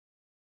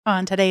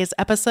On today's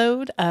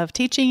episode of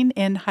Teaching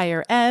in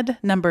Higher Ed,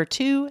 number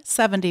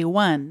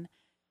 271,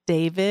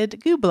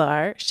 David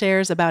Gublar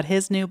shares about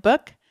his new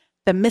book,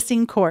 The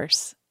Missing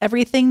Course: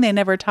 Everything They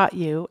Never Taught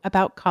You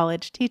About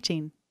College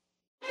Teaching.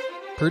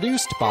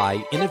 Produced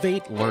by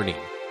Innovate Learning,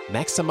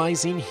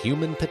 maximizing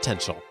human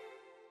potential.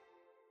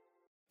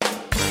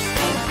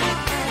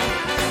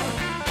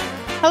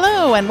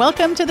 Hello, and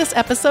welcome to this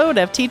episode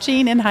of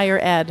Teaching in Higher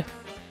Ed.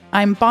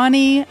 I'm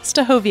Bonnie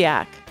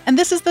Stachowiak, and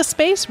this is the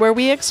space where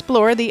we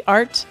explore the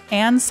art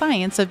and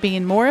science of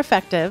being more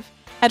effective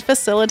at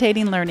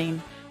facilitating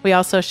learning. We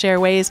also share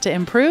ways to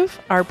improve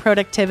our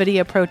productivity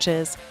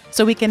approaches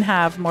so we can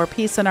have more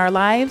peace in our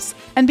lives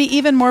and be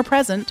even more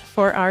present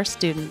for our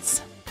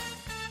students.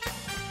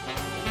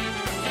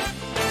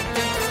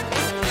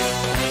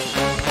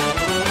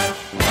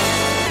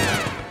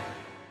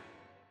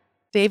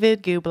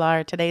 David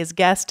Gublar, today's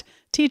guest,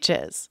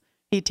 teaches.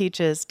 He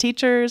teaches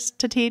teachers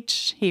to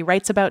teach. He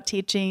writes about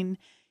teaching.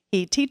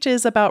 He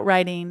teaches about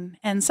writing.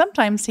 And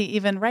sometimes he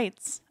even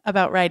writes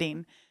about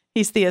writing.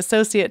 He's the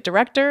associate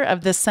director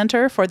of the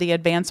Center for the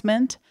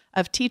Advancement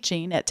of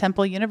Teaching at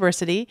Temple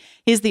University.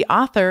 He's the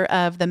author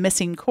of The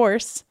Missing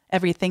Course: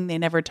 Everything They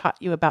Never Taught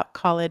You About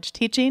College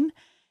Teaching,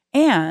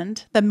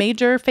 and The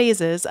Major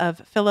Phases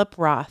of Philip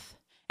Roth,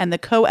 and the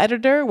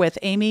co-editor with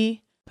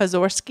Amy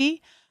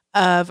Pozorsky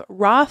of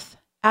Roth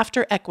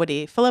After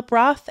Equity: Philip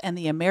Roth and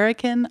the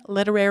American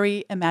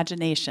Literary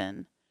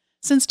Imagination.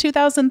 Since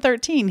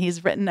 2013,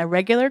 he's written a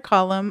regular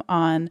column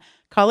on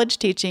college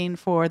teaching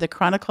for the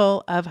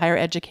Chronicle of Higher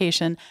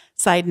Education.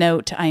 Side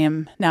note, I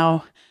am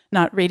now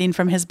not reading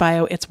from his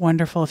bio. It's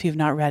wonderful. If you've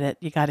not read it,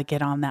 you got to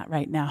get on that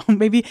right now.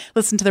 Maybe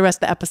listen to the rest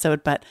of the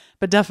episode, but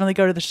definitely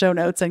go to the show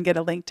notes and get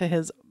a link to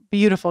his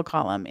beautiful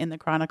column in the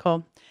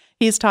Chronicle.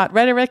 He's taught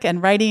rhetoric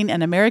and writing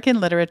and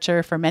American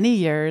literature for many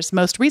years,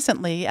 most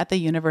recently at the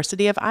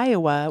University of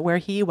Iowa, where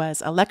he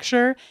was a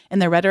lecturer in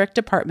the rhetoric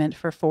department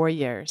for 4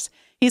 years.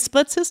 He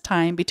splits his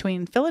time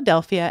between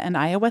Philadelphia and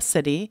Iowa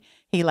City.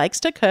 He likes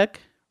to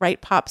cook,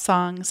 write pop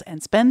songs,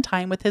 and spend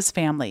time with his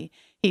family.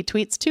 He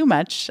tweets too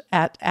much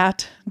at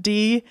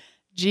DGOOBLAR,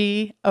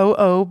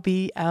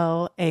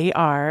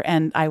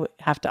 and I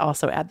have to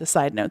also add the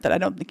side note that I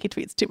don't think he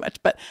tweets too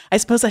much, but I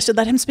suppose I should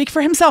let him speak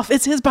for himself.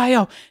 It's his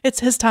bio. It's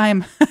his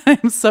time.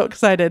 I'm so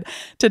excited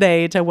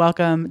today to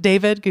welcome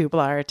David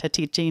Gublar to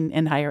Teaching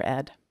in Higher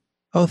Ed.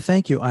 Oh,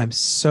 thank you. I'm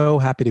so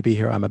happy to be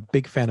here. I'm a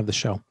big fan of the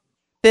show.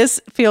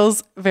 This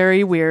feels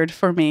very weird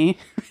for me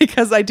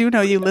because I do know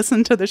you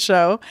listen to the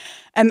show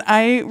and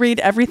I read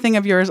everything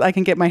of yours I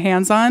can get my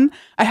hands on.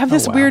 I have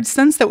this weird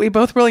sense that we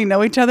both really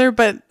know each other,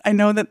 but I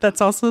know that that's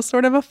also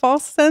sort of a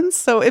false sense.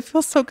 So it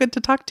feels so good to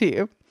talk to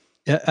you.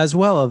 As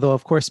well, although,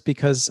 of course,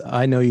 because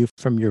I know you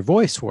from your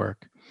voice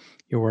work,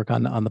 your work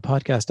on the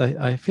podcast,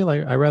 I feel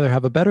like I rather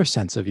have a better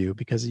sense of you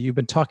because you've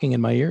been talking in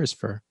my ears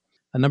for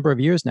a number of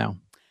years now.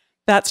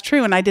 That's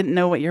true. And I didn't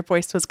know what your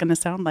voice was going to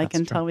sound like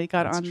until we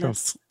got on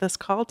this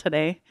call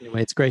today. Anyway,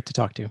 it's great to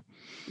talk to you.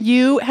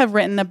 You have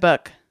written a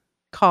book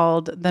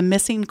called The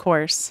Missing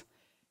Course: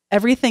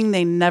 Everything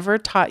They Never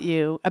Taught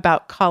You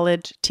About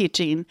College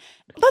Teaching.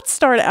 Let's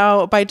start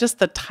out by just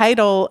the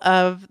title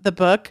of the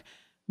book.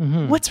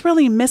 Mm-hmm. What's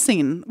really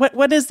missing?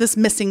 What is this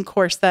missing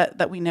course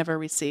that we never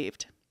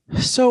received?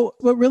 So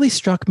what really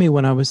struck me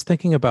when I was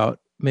thinking about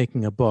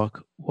making a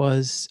book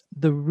was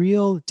the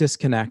real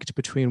disconnect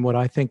between what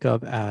I think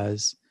of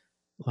as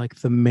like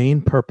the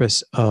main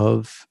purpose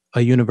of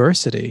a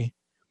university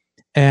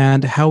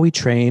and how we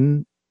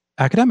train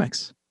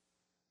academics.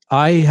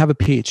 I have a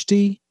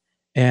PhD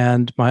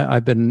and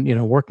I've been,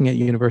 working at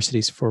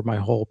universities for my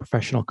whole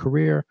professional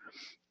career.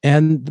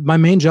 And my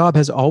main job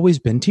has always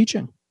been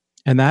teaching.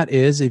 And that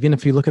is, even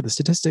if you look at the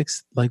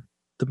statistics, like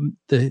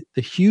the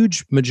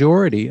huge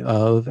majority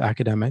of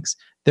academics,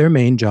 their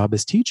main job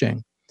is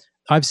teaching.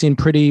 I've seen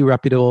pretty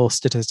reputable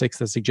statistics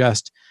that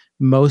suggest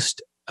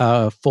most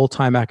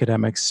full-time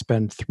academics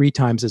spend 3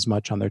 times as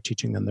much on their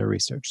teaching than their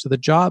research. So the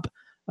job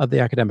of the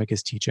academic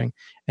is teaching.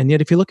 And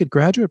yet, if you look at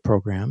graduate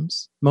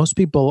programs, most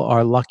people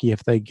are lucky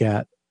if they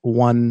get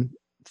 1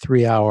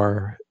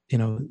 3-hour,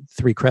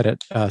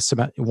 3-credit,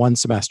 1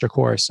 semester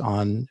course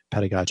on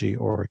pedagogy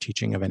or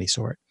teaching of any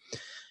sort.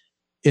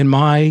 In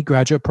my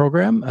graduate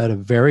program, I had a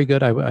very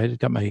good, I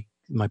got my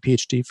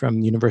PhD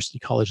from University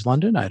College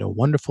London. I had a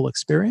wonderful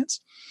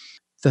experience.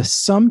 The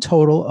sum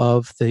total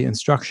of the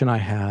instruction I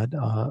had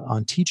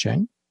on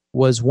teaching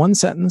was 1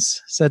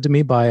 sentence said to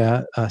me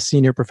by a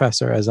senior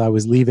professor as I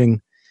was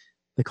leaving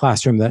the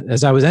classroom,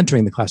 as I was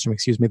entering the classroom,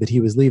 that he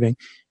was leaving.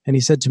 And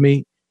he said to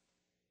me,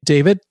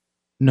 "David,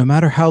 no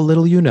matter how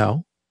little you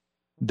know,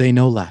 they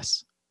know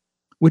less,"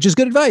 which is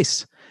good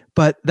advice.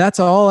 But that's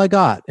all I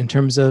got in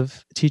terms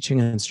of teaching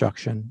and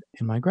instruction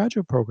in my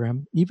graduate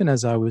program, even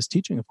as I was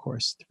teaching, of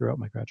course, throughout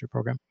my graduate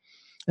program.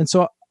 And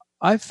so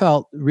I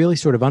felt really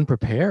sort of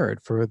unprepared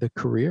for the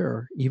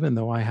career, even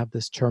though I have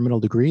this terminal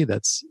degree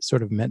that's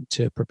sort of meant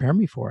to prepare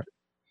me for it.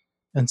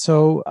 And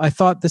so I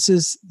thought this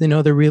is,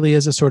 there really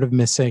is a sort of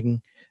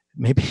missing,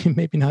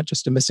 maybe not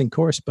just a missing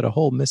course, but a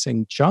whole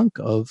missing chunk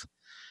of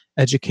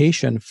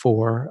education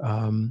for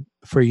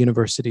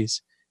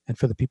universities and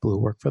for the people who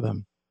work for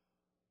them.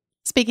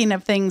 Speaking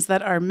of things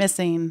that are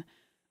missing,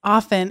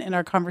 often in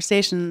our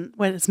conversation,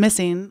 what is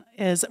missing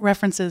is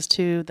references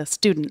to the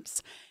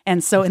students.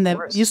 And so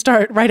you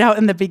start right out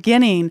in the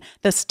beginning,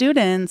 the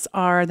students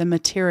are the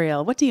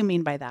material. What do you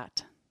mean by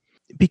that?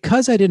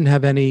 Because I didn't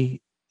have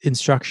any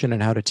instruction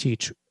in how to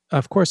teach,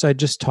 of course, I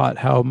just taught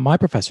how my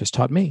professors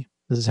taught me.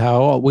 This is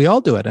how we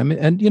all do it. I mean,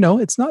 and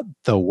it's not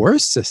the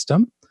worst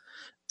system,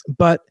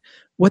 but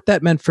what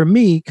that meant for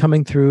me,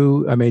 coming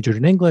through, I majored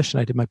in English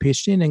and I did my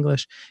PhD in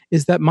English,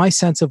 is that my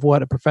sense of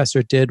what a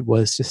professor did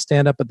was to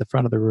stand up at the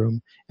front of the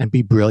room and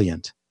be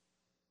brilliant,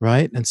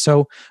 right? And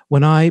so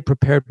when I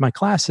prepared my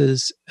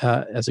classes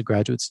as a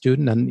graduate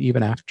student and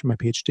even after my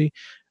PhD,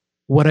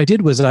 what I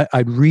did was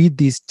I'd read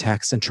these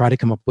texts and try to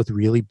come up with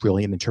really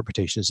brilliant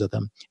interpretations of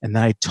them. And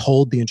then I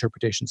told the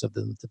interpretations of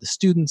them to the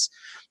students.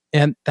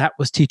 And that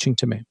was teaching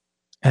to me.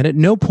 And at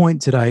no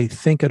point did I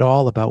think at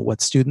all about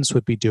what students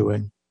would be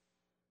doing,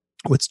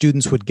 what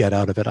students would get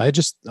out of it. I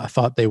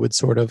thought they would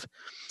sort of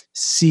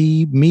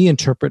see me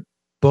interpret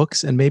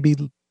books and maybe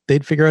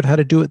they'd figure out how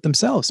to do it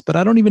themselves. But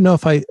I don't even know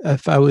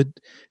if I would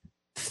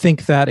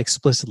think that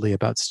explicitly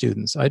about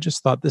students. I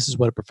just thought this is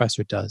what a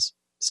professor does.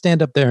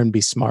 Stand up there and be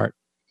smart.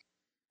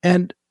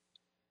 And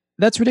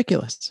that's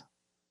ridiculous.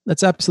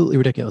 That's absolutely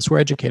ridiculous. We're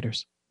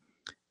educators.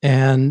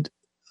 And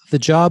the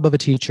job of a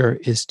teacher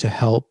is to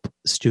help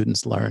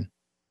students learn.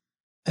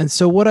 And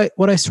so what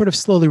I sort of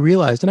slowly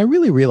realized, and I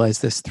really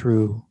realized this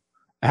through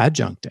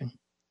adjuncting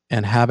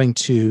and having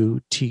to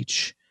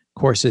teach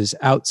courses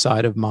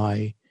outside of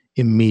my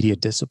immediate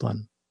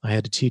discipline. I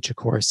had to teach a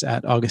course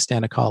at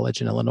Augustana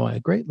College in Illinois, a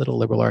great little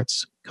liberal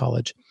arts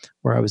college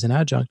where I was an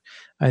adjunct.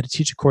 I had to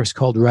teach a course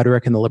called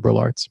Rhetoric in the Liberal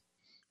Arts.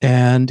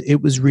 And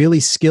it was really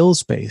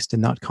skills-based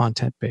and not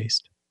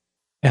content-based.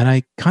 And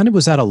I kind of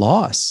was at a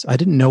loss. I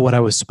didn't know what I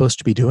was supposed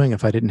to be doing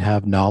if I didn't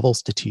have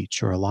novels to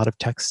teach or a lot of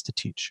texts to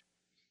teach.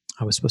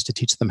 I was supposed to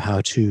teach them how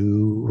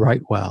to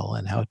write well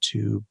and how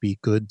to be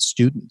good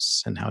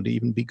students and how to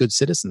even be good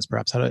citizens,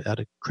 perhaps how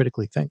to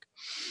critically think.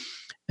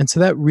 And so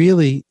that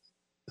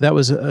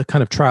was a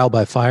kind of trial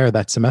by fire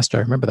that semester.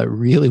 I remember that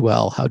really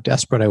well, how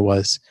desperate I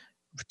was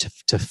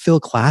to fill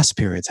class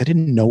periods. I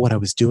didn't know what I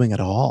was doing at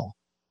all.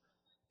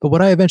 But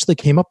what I eventually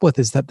came up with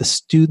is that the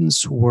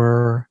students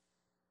were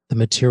the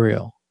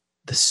material.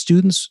 The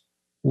students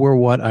were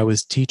what I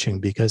was teaching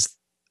because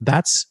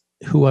that's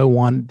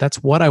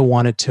what I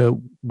wanted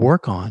to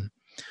work on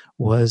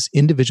was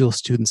individual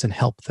students and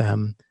help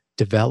them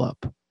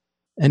develop.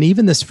 And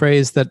even this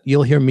phrase that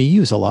you'll hear me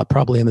use a lot,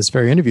 probably in this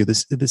very interview,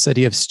 this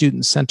idea of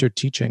student-centered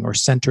teaching or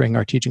centering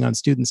our teaching on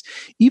students,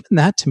 even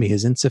that to me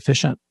is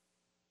insufficient.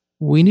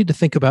 We need to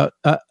think about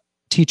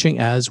teaching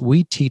as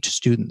we teach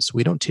students.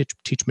 We don't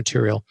teach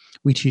material.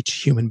 We teach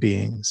human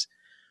beings.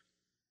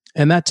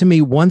 And that to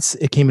me, once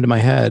it came into my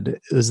head,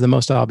 is the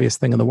most obvious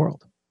thing in the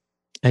world.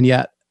 And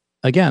yet,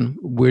 again,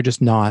 we're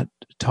just not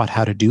taught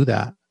how to do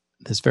that.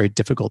 This very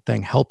difficult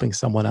thing, helping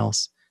someone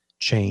else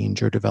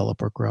change or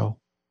develop or grow.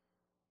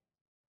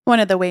 One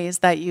of the ways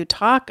that you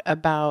talk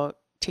about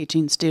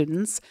teaching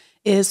students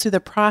is through the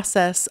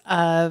process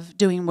of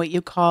doing what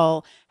you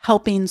call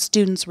helping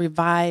students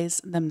revise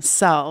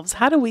themselves.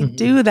 How do we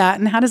do that?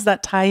 And how does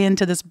that tie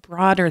into this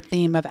broader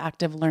theme of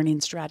active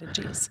learning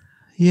strategies?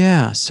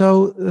 Yeah.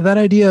 So that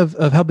idea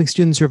of helping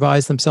students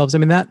revise themselves, I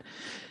mean, that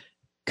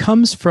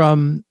comes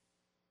from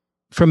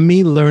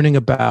me learning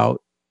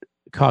about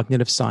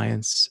cognitive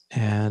science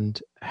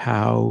and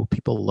how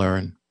people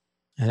learn.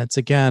 And it's,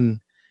 again,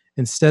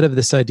 instead of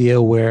this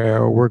idea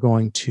where we're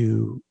going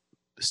to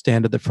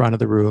stand at the front of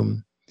the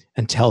room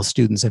and tell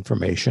students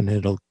information,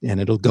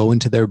 it'll go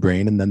into their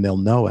brain and then they'll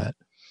know it.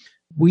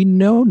 We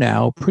know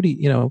now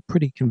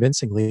pretty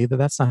convincingly that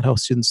that's not how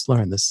students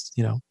learn. This,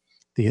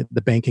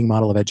 the banking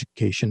model of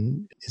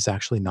education is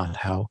actually not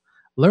how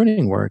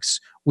learning works.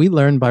 We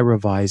learn by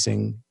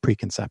revising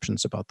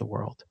preconceptions about the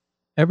world.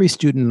 Every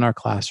student in our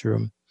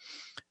classroom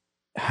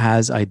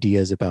has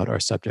ideas about our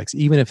subjects,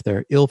 even if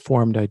they're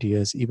ill-formed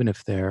ideas, even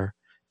if they're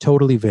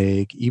totally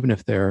vague, even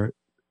if they're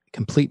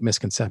complete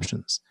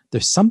misconceptions.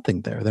 There's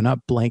something there. They're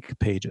not blank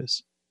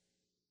pages.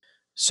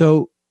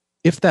 So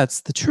if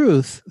that's the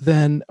truth,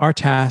 then our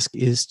task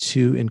is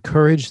to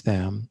encourage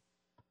them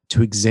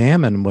to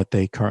examine what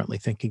they currently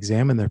think,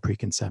 examine their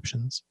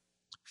preconceptions,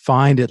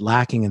 find it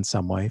lacking in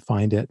some way,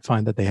 find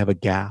that they have a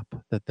gap,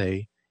 that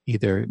they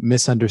either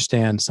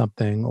misunderstand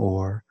something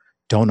or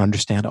don't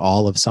understand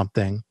all of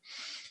something,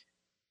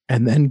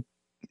 and then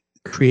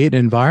create an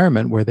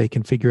environment where they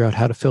can figure out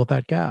how to fill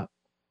that gap.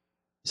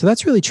 So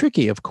that's really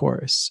tricky, of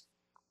course.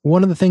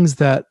 One of the things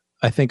that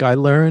I think I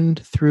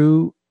learned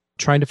through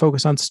trying to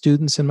focus on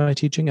students in my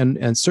teaching,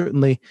 and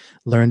certainly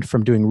learned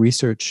from doing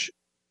research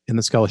in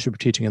the Scholarship of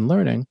Teaching and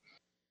Learning,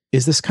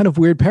 is this kind of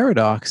weird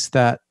paradox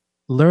that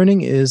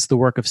learning is the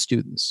work of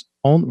students,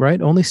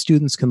 right? Only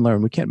students can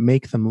learn. We can't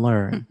make them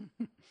learn.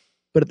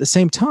 But at the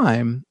same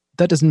time,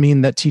 that doesn't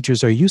mean that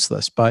teachers are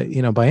useless by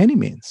any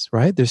means,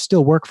 right? There's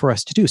still work for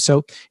us to do.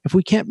 So if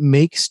we can't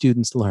make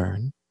students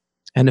learn,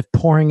 And if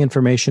pouring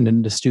information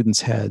into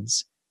students'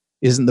 heads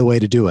isn't the way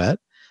to do it,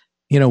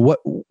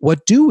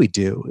 what do we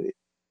do?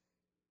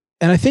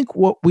 And I think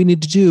what we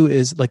need to do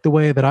is, like, the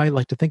way that I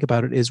like to think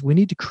about it is, we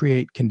need to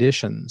create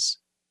conditions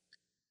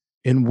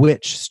in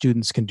which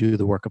students can do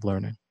the work of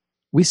learning.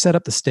 We set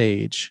up the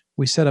stage,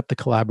 we set up the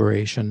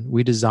collaboration,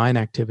 we design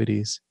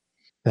activities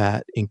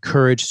that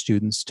encourage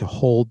students to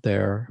hold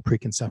their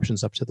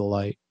preconceptions up to the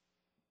light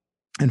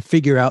and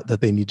figure out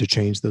that they need to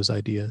change those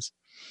ideas.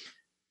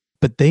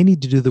 But they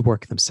need to do the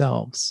work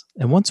themselves.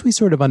 And once we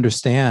sort of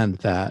understand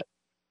that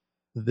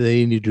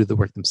they need to do the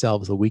work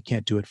themselves, that we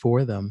can't do it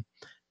for them,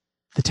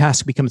 the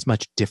task becomes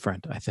much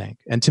different, I think.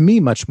 And to me,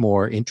 much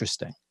more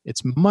interesting.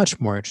 It's much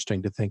more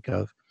interesting to think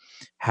of,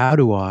 how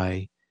do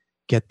I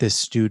get this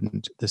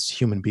student, this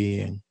human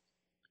being,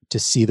 to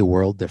see the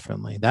world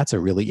differently? That's a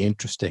really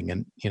interesting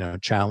and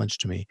challenge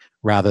to me,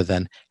 rather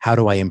than how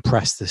do I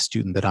impress the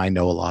student that I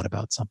know a lot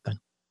about something.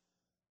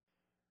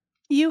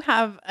 You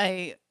have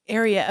a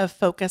area of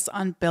focus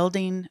on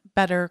building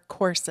better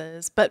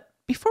courses, but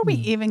before we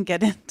even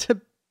get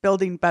into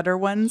building better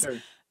ones, sure,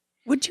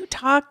 would you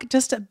talk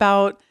just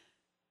about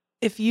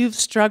if you've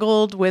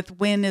struggled with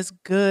when is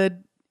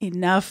good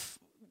enough?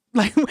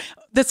 Like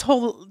this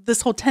whole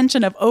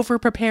tension of over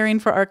preparing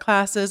for our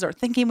classes, or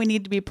thinking we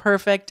need to be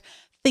perfect,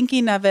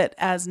 thinking of it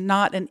as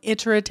not an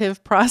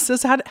iterative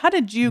process. How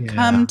did you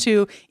come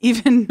to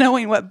even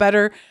knowing what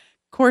better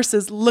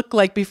courses look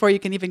like before you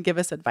can even give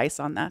us advice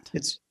on that?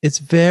 It's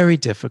very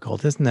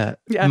difficult, isn't it?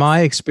 Yes.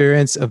 My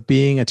experience of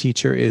being a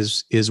teacher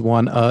is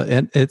one,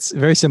 and it's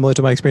very similar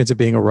to my experience of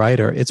being a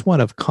writer. It's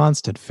one of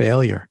constant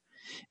failure.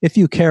 If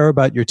you care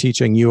about your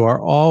teaching, you are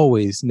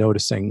always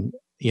noticing,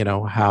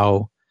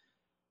 how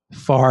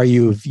far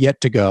you've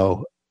yet to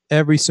go.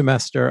 Every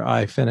semester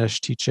I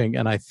finish teaching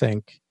and I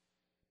think,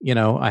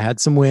 I had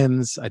some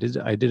wins. I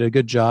did a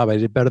good job. I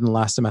did better than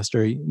last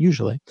semester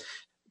usually.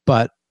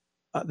 But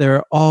there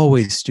are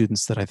always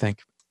students that I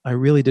think, I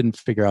really didn't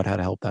figure out how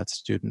to help that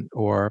student,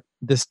 or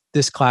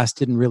this class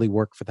didn't really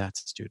work for that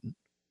student.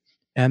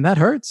 And that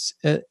hurts.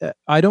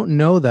 I don't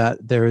know that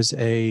there's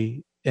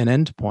an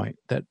end point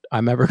that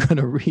I'm ever going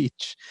to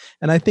reach.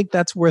 And I think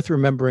that's worth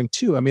remembering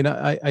too. I mean,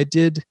 I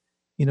did,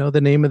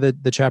 the name of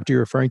the chapter you're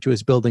referring to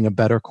is Building a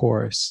Better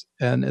Course,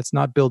 and it's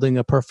not building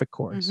a perfect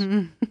course.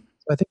 Mm-hmm.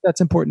 So I think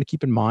that's important to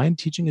keep in mind.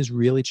 Teaching is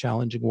really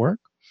challenging work.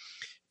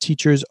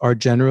 Teachers are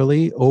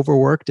generally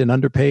overworked and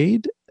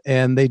underpaid,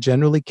 and they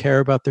generally care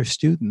about their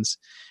students.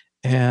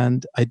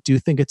 And I do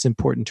think it's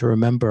important to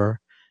remember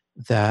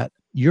that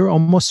you're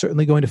almost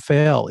certainly going to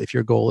fail if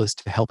your goal is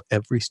to help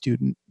every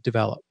student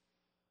develop.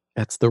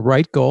 That's the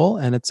right goal,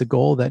 and it's a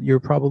goal that you're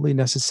probably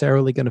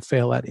necessarily going to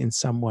fail at in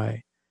some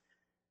way.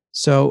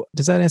 So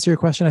does that answer your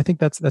question? I think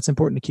that's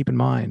important to keep in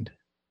mind.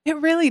 It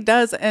really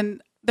does.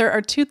 And there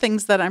are two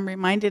things that I'm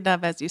reminded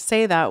of as you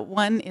say that.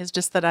 One is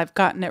just that I've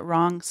gotten it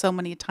wrong so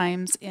many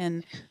times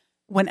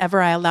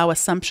whenever I allow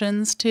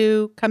assumptions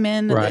to come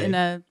in. Right. In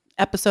an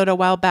episode a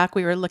while back,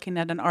 we were looking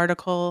at an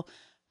article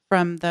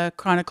from the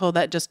Chronicle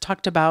that just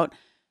talked about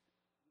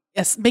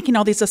making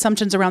all these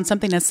assumptions around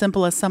something as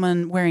simple as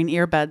someone wearing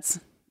earbuds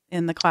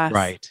in the class.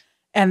 Right.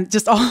 And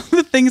just all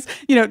the things,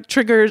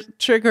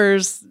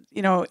 triggers,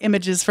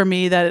 images for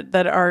me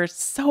that are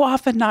so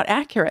often not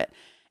accurate.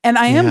 And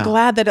I am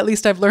glad that at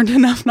least I've learned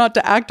enough not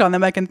to act on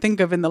them. I can think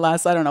of in the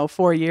last,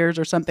 4 years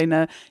or something,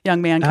 a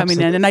young man coming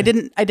in, and I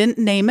didn't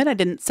name it. I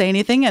didn't say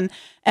anything. And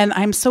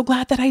I'm so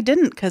glad that I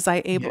didn't, because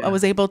I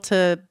was able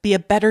to be a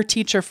better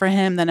teacher for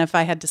him than if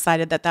I had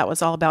decided that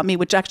was all about me,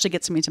 which actually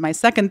gets me to my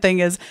second thing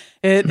is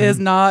it is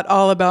not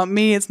all about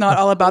me. It's not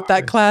all about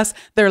that class.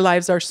 Their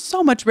lives are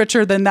so much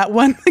richer than that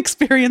one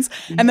experience.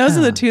 And those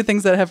are the two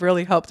things that have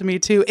really helped me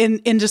too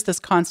in just this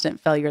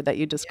constant failure that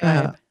you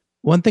describe.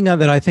 One thing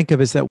that I think of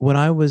is that when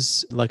I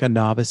was like a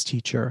novice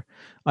teacher,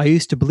 I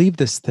used to believe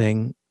this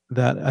thing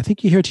that I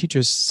think you hear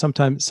teachers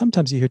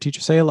sometimes you hear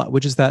teachers say a lot,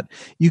 which is that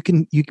you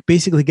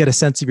basically get a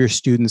sense of your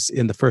students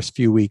in the first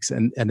few weeks,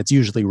 and it's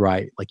usually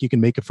right. Like you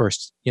can make a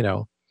first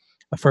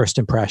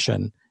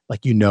impression,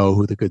 like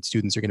who the good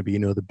students are going to be,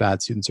 the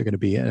bad students are going to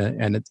be,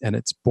 and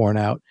it's borne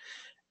out.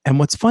 And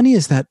what's funny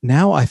is that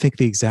now I think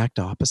the exact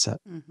opposite.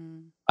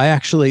 Mm-hmm.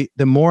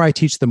 The more I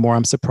teach, the more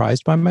I'm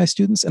surprised by my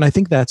students. And I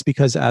think that's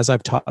because as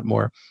I've taught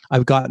more,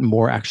 I've gotten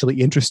more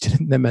actually interested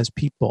in them as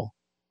people,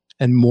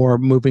 and more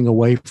moving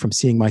away from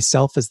seeing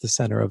myself as the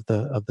center of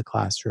the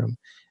classroom.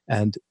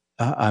 And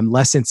I'm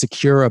less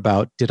insecure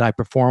about, did I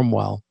perform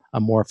well?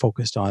 I'm more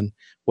focused on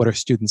what are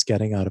students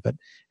getting out of it.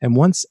 And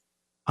once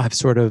I've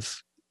sort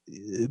of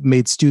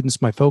made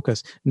students my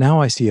focus,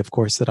 now I see, of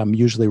course, that I'm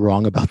usually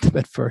wrong about them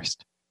at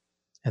first.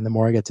 And the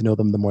more I get to know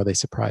them, the more they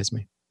surprise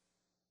me.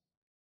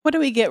 What do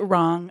we get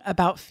wrong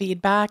about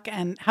feedback,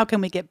 and how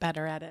can we get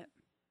better at it?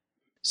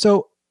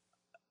 So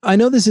I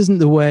know this isn't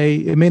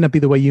it may not be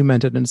the way you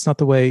meant it, and it's not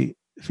the way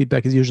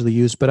feedback is usually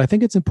used, but I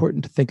think it's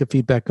important to think of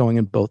feedback going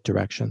in both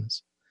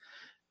directions.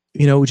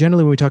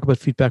 Generally when we talk about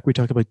feedback, we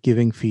talk about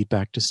giving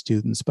feedback to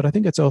students, but I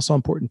think it's also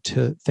important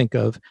to think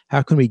of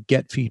how can we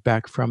get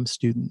feedback from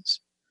students.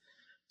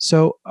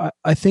 So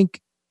I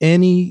think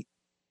any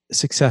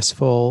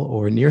successful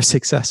or near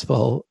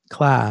successful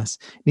class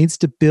needs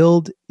to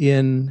build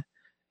in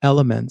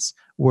elements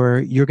where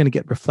you're going to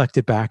get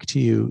reflected back to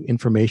you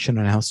information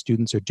on how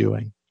students are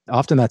doing.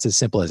 Often that's as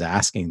simple as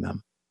asking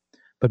them,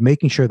 but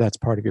making sure that's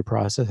part of your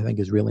process, I think,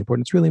 is really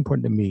important. It's really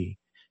important to me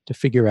to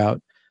figure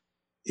out,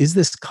 is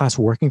this class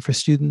working for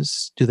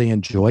students? Do they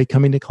enjoy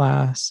coming to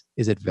class?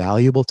 Is it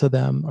valuable to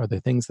them? Are there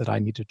things that I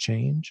need to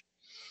change?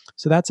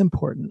 So that's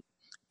important.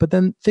 But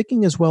then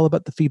thinking as well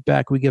about the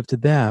feedback we give to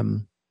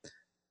them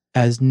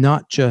as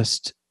not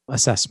just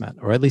assessment,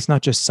 or at least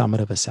not just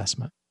summative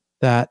assessment,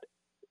 that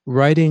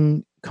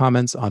writing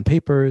comments on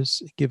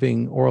papers,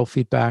 giving oral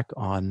feedback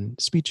on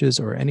speeches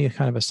or any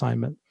kind of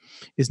assignment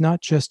is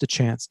not just a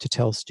chance to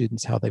tell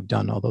students how they've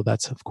done, although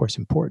that's of course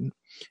important.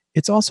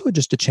 It's also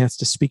just a chance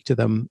to speak to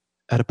them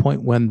at a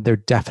point when they're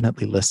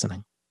definitely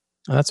listening.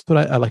 And that's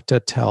what I like to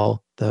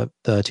tell the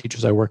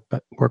teachers I work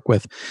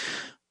with.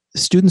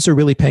 Students are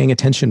really paying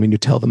attention when you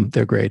tell them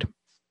their grade.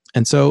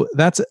 And so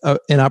that's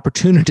an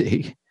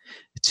opportunity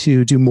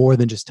to do more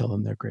than just tell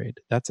them their grade.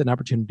 That's an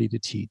opportunity to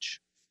teach,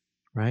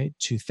 right?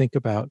 To think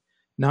about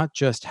not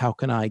just how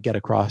can I get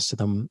across to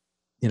them,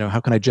 how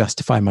can I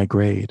justify my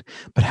grade,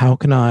 but how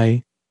can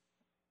I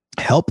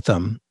help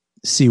them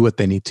see what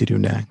they need to do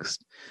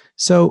next?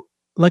 So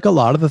like a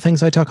lot of the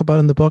things I talk about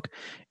in the book,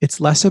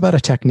 it's less about a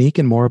technique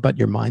and more about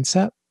your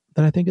mindset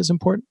that I think is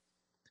important.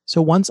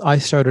 So once I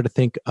started to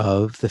think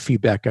of the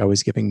feedback I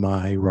was giving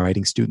my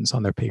writing students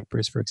on their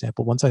papers, for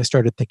example, once I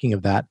started thinking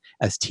of that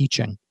as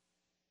teaching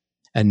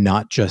and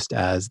not just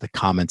as the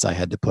comments I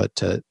had to put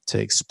to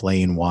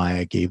explain why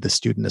I gave the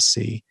student a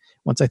C,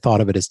 once I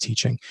thought of it as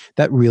teaching,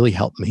 that really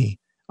helped me,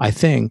 I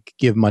think,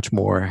 give much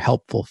more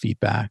helpful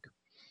feedback.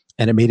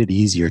 And it made it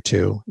easier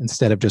too,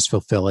 instead of just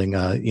fulfilling,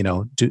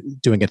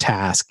 doing a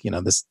task,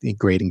 the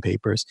grading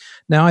papers.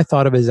 Now I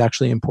thought of it as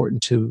actually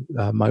important to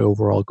my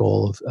overall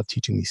goal of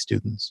teaching these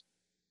students.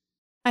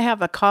 I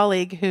have a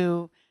colleague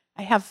who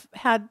I have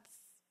had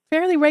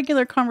fairly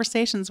regular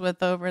conversations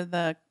with over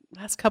the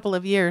last couple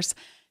of years.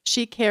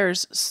 She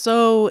cares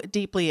so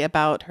deeply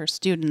about her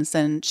students,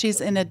 and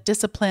she's in a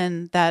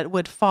discipline that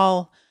would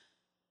fall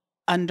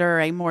under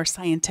a more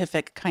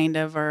scientific kind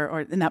of,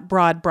 or in that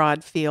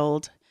broad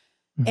field.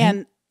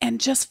 Mm-hmm. And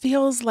just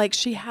feels like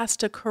she has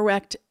to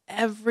correct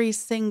every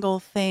single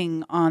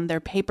thing on their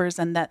papers,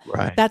 and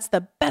that's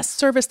the best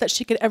service that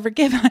she could ever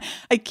give.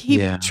 I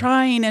keep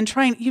trying and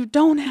trying. You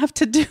don't have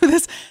to do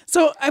this.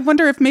 So I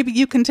wonder if maybe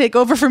you can take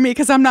over for me,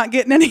 because I'm not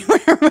getting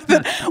anywhere with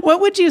it.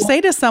 What would you say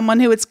to someone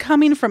who is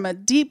coming from a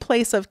deep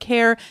place of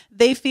care?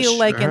 They feel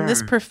like in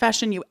this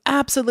profession, you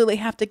absolutely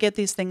have to get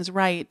these things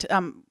right.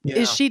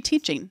 Is she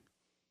teaching?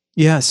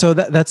 Yeah, so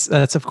that's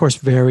of course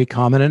very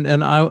common,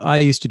 and I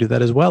used to do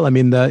that as well. I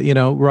mean,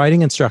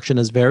 writing instruction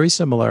is very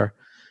similar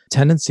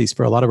tendencies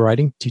for a lot of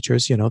writing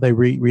teachers. They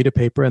read a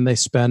paper and they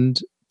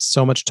spend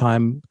so much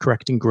time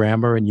correcting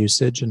grammar and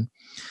usage, and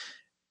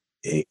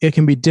it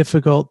can be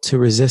difficult to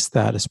resist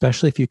that,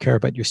 especially if you care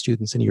about your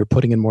students and you're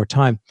putting in more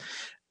time.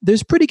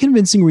 There's pretty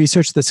convincing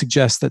research that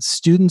suggests that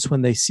students,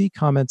 when they see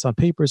comments on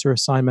papers or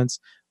assignments,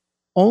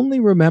 only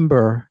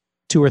remember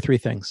 2 or 3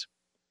 things.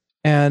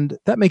 And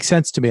that makes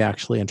sense to me,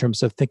 actually, in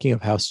terms of thinking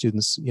of how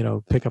students,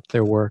 pick up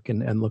their work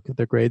and look at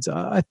their grades.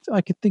 I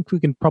could think we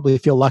can probably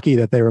feel lucky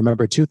that they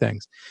remember 2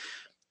 things.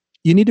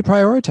 You need to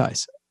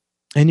prioritize,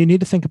 and you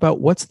need to think about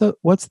what's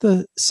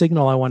the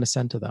signal I want to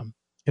send to them.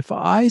 If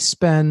I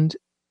spend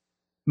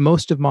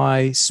most of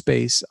my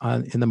space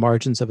in the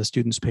margins of a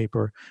student's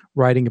paper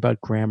writing about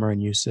grammar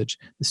and usage,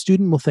 the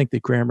student will think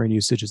that grammar and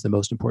usage is the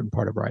most important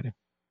part of writing,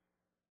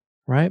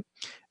 right?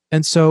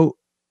 And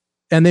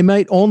they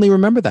might only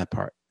remember that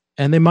part.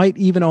 And they might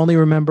even only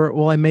remember,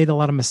 well, I made a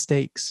lot of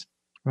mistakes,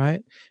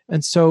 right?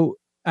 And so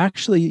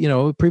actually,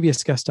 a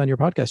previous guest on your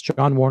podcast,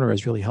 John Warner,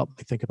 has really helped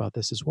me think about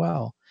this as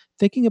well.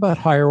 Thinking about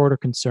higher order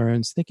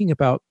concerns, thinking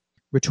about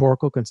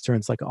rhetorical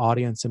concerns like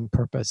audience and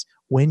purpose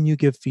when you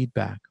give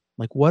feedback.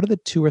 Like, what are the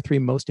 2 or 3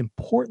 most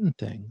important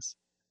things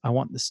I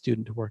want the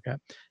student to work at?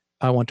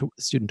 I want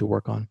the student to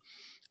work on.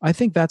 I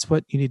think that's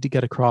what you need to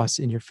get across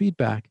in your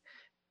feedback.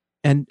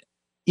 And,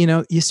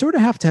 you sort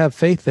of have to have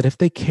faith that if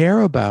they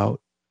care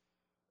about,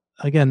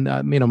 again,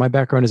 my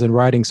background is in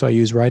writing, so I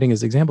use writing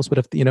as examples.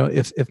 But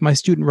if my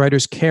student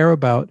writers care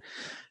about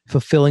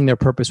fulfilling their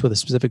purpose with a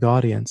specific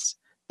audience,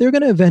 they're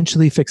going to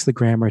eventually fix the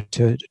grammar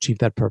to achieve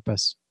that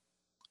purpose.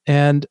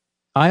 And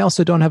I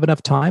also don't have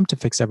enough time to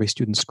fix every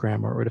student's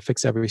grammar or to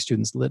fix every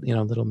student's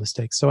little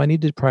mistakes. So I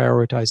need to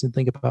prioritize and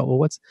think about, well,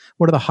 what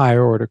are the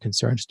higher order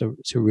concerns to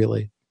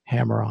really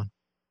hammer on?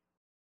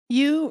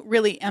 You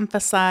really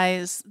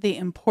emphasize the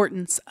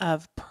importance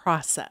of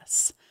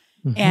process,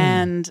 Mm-hmm.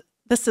 and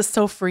this is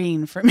so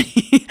freeing for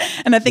me,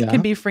 and I think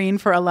can be freeing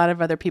for a lot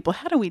of other people.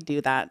 How do we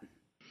do that?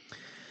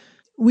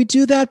 We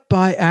do that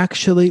by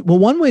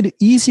one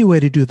easy way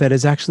to do that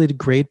is actually to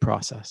grade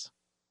process,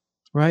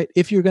 right?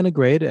 If you're going to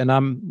grade, and I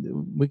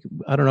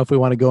don't know if we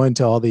want to go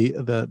into all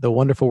the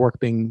wonderful work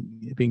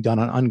being done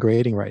on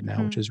ungrading right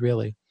now, which is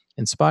really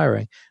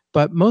inspiring.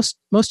 But most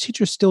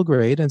teachers still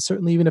grade, and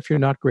certainly even if you're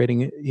not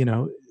grading,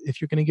 if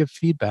you're going to give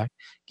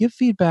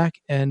feedback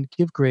and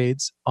give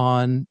grades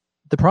on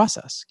the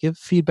process. Give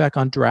feedback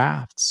on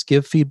drafts.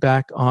 Give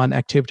feedback on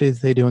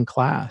activities they do in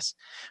class.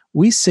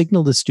 We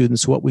signal to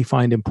students what we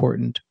find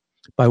important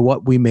by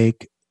what we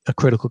make a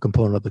critical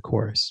component of the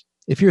course.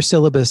 If your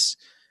syllabus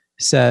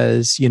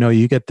says,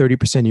 you get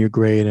 30% of your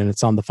grade and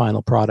it's on the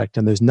final product,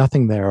 and there's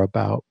nothing there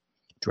about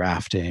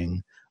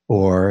drafting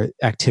or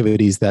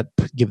activities that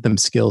give them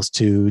skills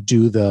to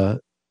do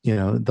the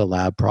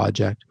lab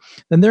project,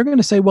 then they're going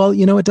to say, well,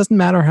 it doesn't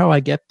matter how I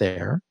get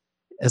there.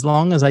 As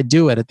long as I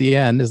do it at the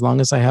end, as long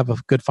as I have a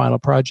good final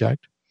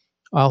project,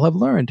 I'll have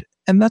learned.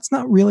 And that's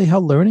not really how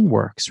learning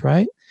works,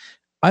 right?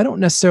 I don't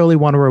necessarily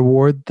want to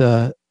reward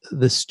the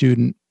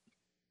student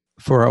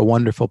for a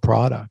wonderful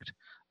product.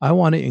 I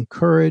want to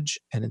encourage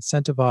and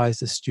incentivize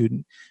the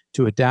student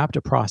to adapt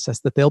a process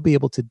that they'll be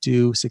able to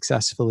do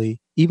successfully,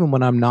 even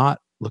when I'm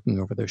not looking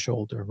over their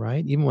shoulder,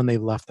 right? Even when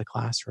they've left the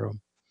classroom.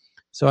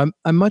 So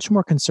I'm much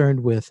more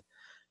concerned with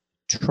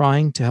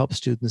trying to help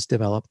students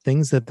develop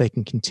things that they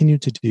can continue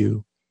to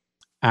do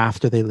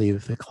after they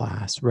leave the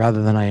class,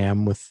 rather than I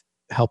am with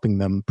helping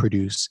them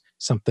produce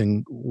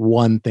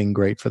one thing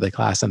great for the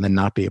class and then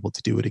not be able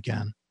to do it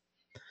again.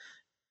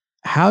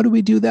 How do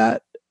we do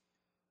that?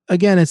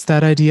 Again, it's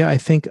that idea, I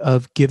think,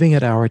 of giving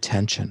it our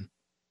attention.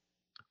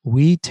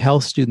 We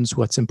tell students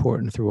what's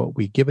important through what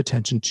we give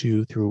attention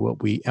to, through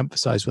what we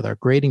emphasize with our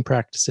grading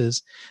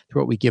practices,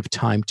 through what we give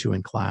time to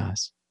in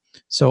class.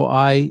 So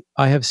I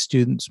have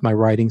students, my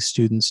writing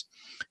students,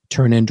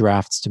 turn in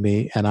drafts to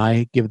me, and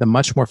I give them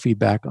much more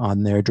feedback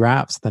on their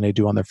drafts than I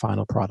do on their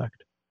final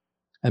product.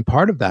 And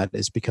part of that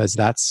is because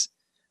that's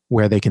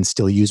where they can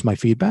still use my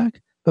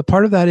feedback, but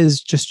part of that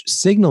is just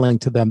signaling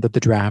to them that the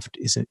draft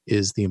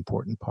is the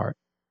important part.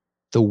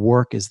 The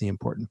work is the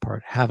important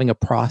part. Having a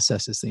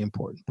process is the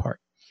important part.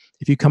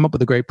 If you come up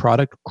with a great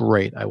product,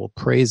 great. I will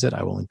praise it.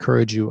 I will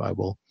encourage you. I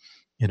will,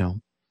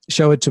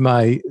 show it to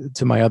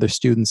my other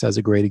students as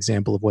a great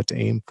example of what to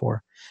aim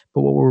for.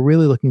 But what we're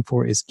really looking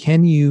for is,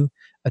 can you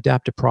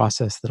adapt a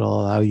process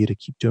that'll allow you to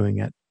keep doing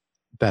it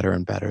better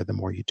and better the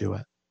more you do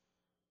it?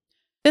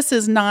 This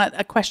is not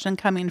a question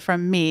coming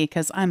from me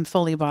because I'm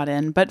fully bought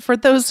in, but for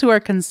those who are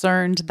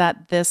concerned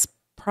that this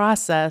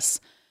process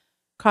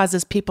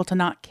causes people to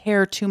not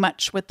care too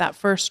much with that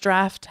first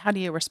draft, how do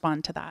you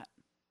respond to that?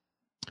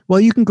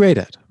 Well, you can grade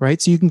it,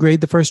 right? So you can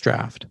grade the first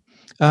draft.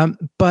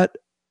 But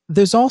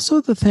there's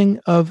also the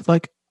thing of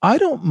I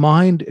don't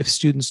mind if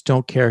students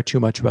don't care too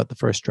much about the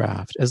first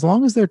draft, as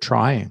long as they're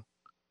trying.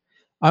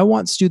 I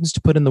want students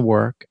to put in the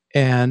work,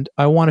 and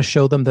I want to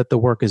show them that the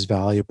work is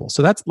valuable.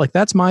 So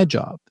that's my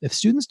job. If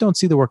students don't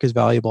see the work as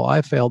valuable,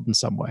 I failed in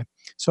some way.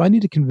 So I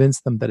need to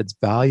convince them that it's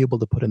valuable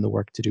to put in the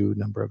work to do a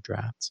number of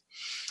drafts.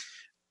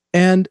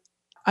 And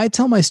I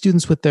tell my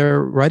students with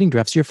their writing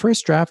drafts, your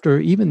first draft or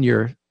even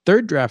your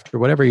third draft or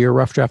whatever, your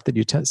rough draft that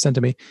you send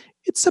to me,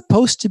 it's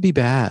supposed to be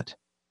bad.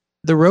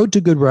 The road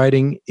to good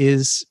writing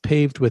is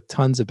paved with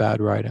tons of bad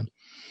writing.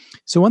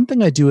 So one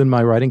thing I do in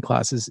my writing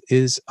classes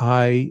is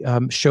I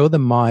show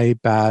them my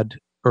bad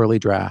early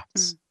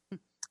drafts.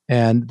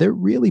 And they're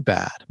really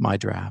bad, my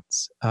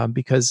drafts,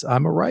 because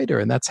I'm a writer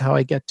and that's how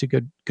I get to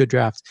good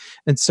drafts.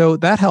 And so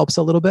that helps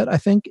a little bit, I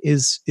think,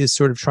 is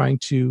sort of trying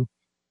to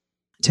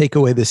take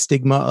away the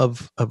stigma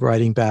of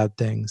writing bad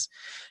things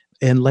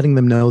and letting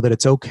them know that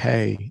it's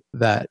okay,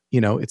 that,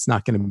 it's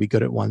not going to be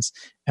good at once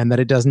and that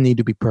it doesn't need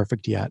to be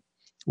perfect yet.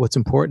 What's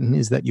important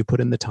is that you put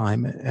in the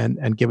time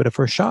and give it a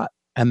first shot.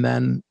 And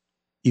then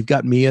you've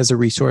got me as a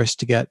resource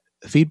to get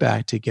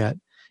feedback, to get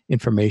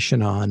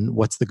information on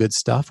what's the good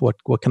stuff,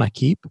 what can I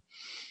keep?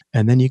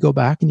 And then you go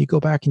back and you go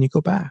back and you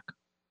go back.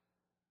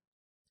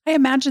 I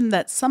imagine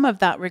that some of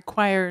that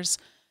requires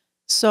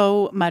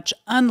so much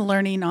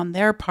unlearning on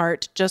their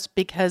part just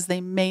because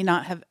they may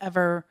not have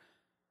ever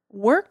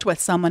worked with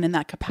someone in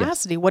that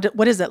capacity. Yes.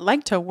 What is it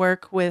like to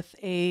work with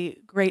a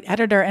great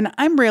editor? And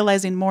I'm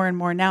realizing more and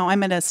more now,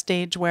 I'm at a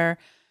stage where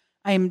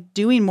I'm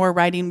doing more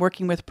writing,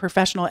 working with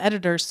professional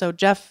editors. So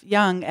Jeff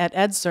Young at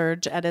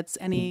EdSurge edits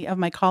any of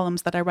my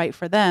columns that I write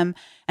for them.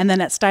 And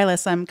then at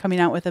Stylus, I'm coming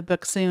out with a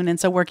book soon. And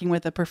so working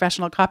with a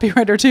professional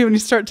copywriter too. And you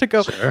start to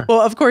go, sure. Well,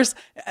 of course,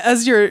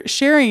 as you're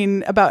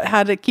sharing about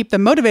how to keep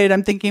them motivated,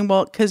 I'm thinking,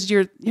 well, because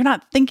you're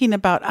not thinking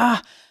about,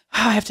 I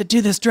have to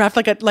do this draft,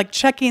 like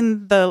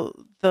checking the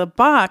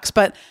box,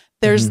 but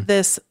there's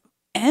this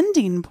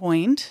ending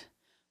point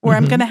where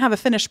I'm going to have a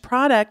finished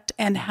product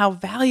and how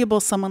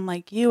valuable someone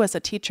like you as a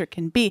teacher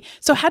can be.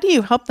 So how do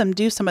you help them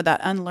do some of that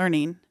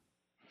unlearning?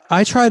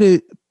 I try to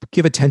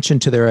give attention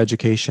to their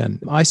education.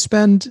 I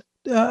spend,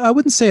 I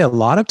wouldn't say a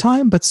lot of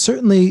time, but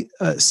certainly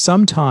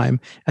some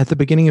time at the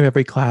beginning of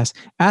every class,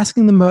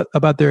 asking them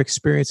about their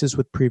experiences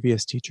with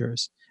previous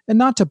teachers. And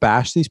not to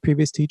bash these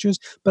previous teachers,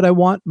 but I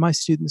want my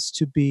students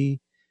to be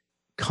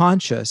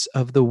conscious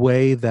of the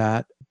way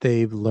that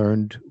they've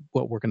learned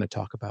what we're going to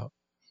talk about.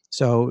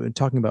 So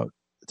talking about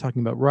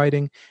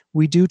writing,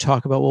 we do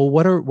talk about, well,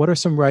 what are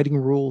some writing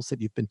rules that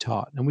you've been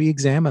taught? And we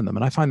examine them.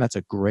 And I find that's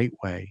a great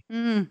way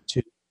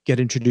to get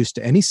introduced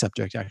to any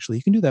subject, actually.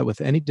 You can do that with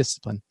any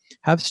discipline.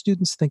 Have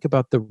students think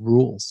about the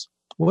rules.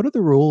 What are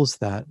the rules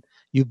that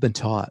you've been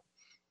taught?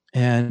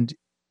 And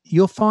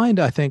you'll find,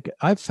 I think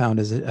I've found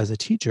as a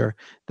teacher,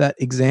 that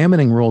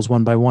examining rules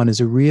one by one is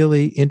a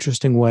really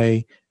interesting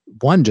way,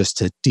 one, just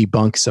to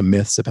debunk some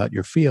myths about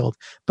your field,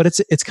 but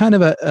it's kind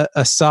of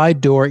a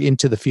side door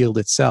into the field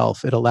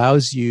itself. It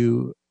allows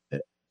you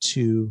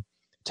to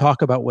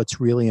talk about what's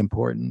really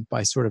important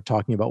by sort of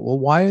talking about, well,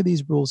 why are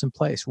these rules in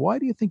place? Why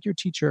do you think your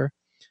teacher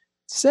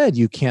said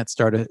you can't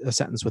start a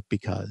sentence with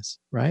because,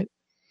 right?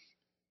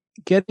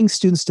 Getting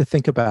students to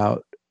think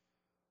about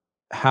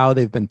how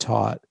they've been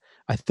taught,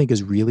 I think,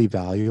 is really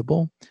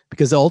valuable,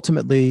 because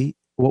ultimately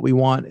what we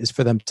want is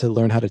for them to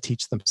learn how to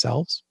teach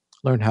themselves,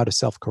 learn how to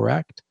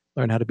self-correct,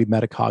 learn how to be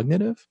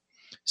metacognitive.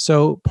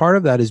 So part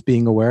of that is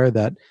being aware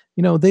that,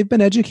 they've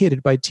been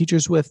educated by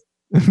teachers with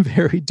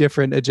very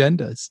different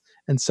agendas.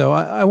 And so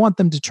I want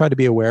them to try to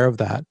be aware of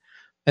that,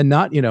 and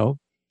not,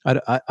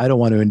 I don't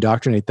want to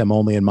indoctrinate them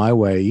only in my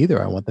way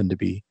either. I want them to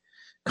be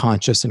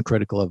conscious and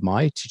critical of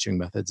my teaching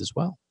methods as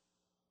well.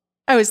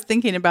 I was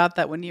thinking about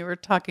that when you were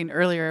talking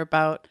earlier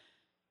about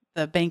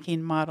the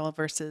banking model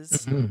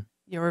versus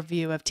your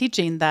view of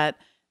teaching, that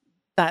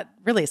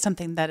really is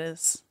something that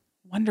is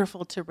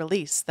wonderful to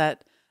release,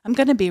 that I'm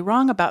going to be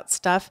wrong about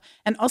stuff.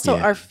 And also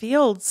our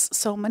fields,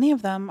 so many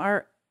of them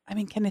are,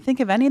 can I think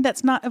of any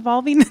that's not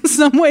evolving in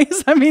some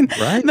ways?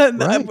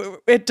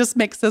 It just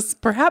makes us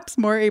perhaps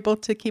more able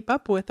to keep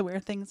up with where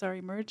things are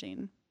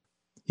emerging.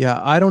 Yeah,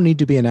 I don't need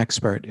to be an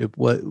expert.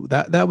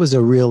 That was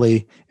a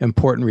really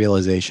important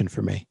realization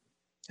for me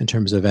in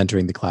terms of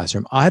entering the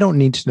classroom. I don't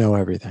need to know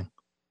everything.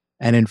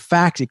 And in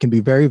fact, it can be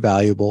very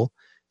valuable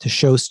to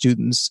show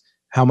students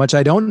how much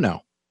I don't know.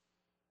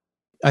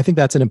 I think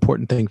that's an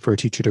important thing for a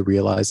teacher to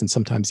realize, and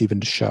sometimes even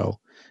to show,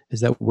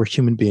 is that we're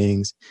human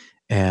beings,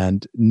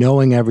 and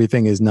knowing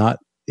everything is not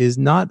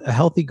a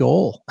healthy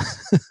goal.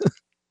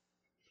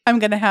 I'm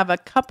going to have a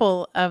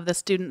couple of the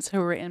students who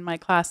were in my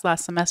class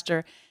last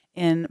semester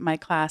in my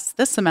class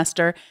this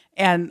semester,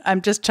 and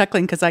I'm just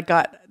chuckling because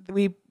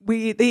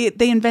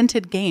they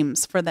invented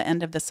games for the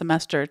end of the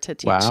semester to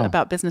teach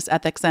about business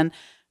ethics, and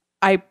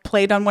I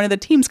played on one of the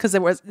teams because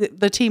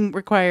the team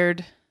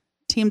required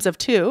teams of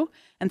 2,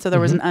 and so there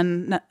was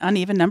an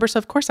uneven number. So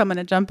of course I'm going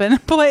to jump in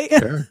and play.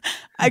 Sure.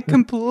 I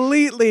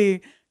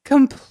completely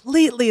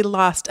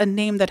lost a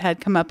name that had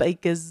come up a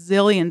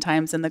gazillion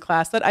times in the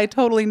class that I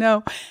totally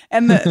know,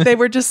 and they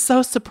were just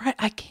so surprised.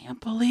 I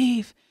can't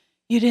believe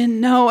you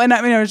didn't know. And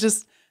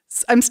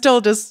I'm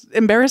still just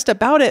embarrassed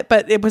about it,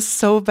 but it was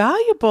so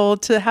valuable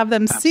to have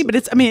them see. But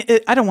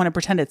I don't want to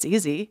pretend it's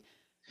easy.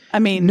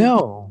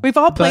 No, we've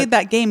all played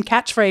that game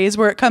Catchphrase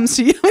where it comes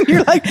to you and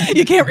you're like,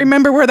 you can't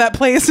remember where that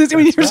place is.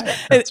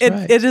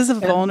 It is a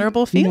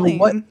vulnerable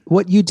feeling.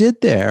 What you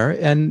did there,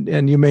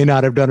 and you may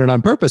not have done it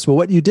on purpose, but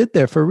what you did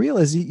there for real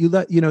is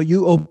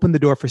you opened the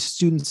door for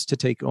students to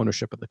take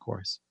ownership of the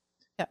course.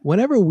 Yeah.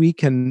 Whenever we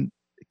can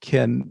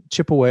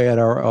chip away at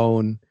our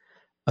own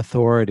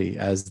authority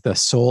as the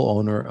sole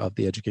owner of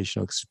the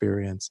educational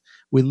experience,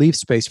 we leave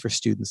space for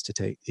students to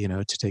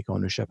take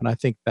ownership. And I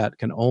think that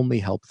can only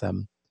help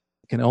them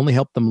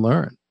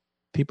learn.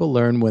 People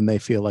learn when they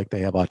feel like they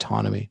have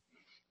autonomy,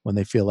 when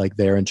they feel like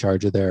they're in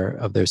charge of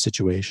their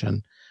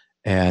situation,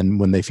 and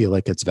when they feel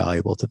like it's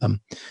valuable to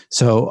them.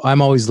 So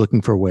I'm always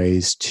looking for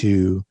ways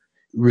to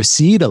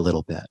recede a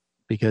little bit,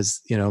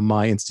 because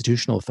my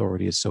institutional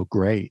authority is so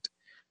great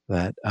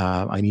that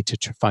I need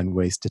to find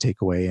ways to take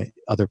away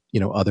other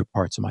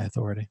parts of my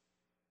authority.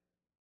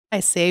 I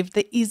saved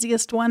the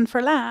easiest one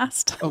for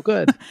last. Oh,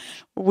 good.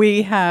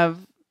 We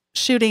have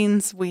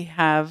shootings. We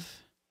have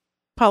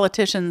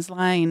politicians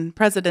lying,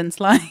 presidents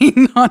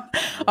lying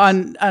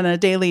on a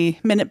daily,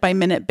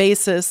 minute-by-minute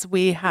basis.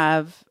 We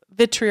have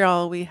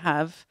vitriol. We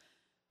have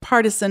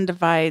partisan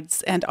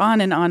divides, and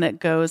on it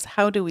goes.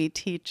 How do we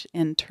teach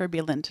in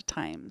turbulent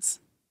times?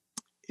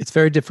 It's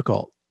very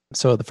difficult.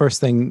 So the first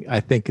thing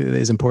I think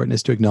is important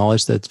is to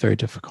acknowledge that it's very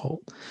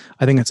difficult.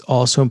 I think it's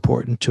also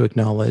important to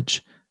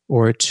acknowledge,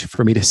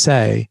 for me to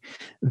say,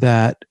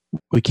 that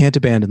we can't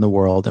abandon the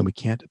world and we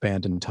can't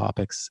abandon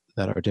topics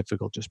that are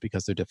difficult just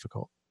because they're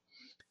difficult.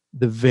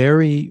 The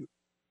very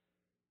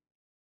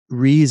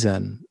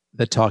reason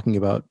that talking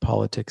about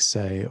politics,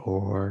 say,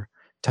 or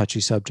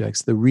touchy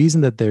subjects, the reason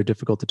that they're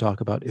difficult to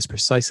talk about is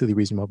precisely the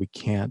reason why we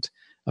can't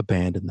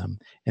abandon them.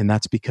 And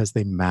that's because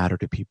they matter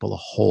to people a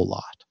whole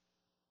lot.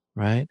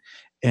 Right?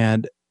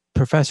 And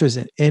professors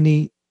in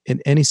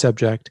any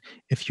subject,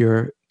 if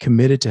you're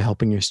committed to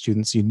helping your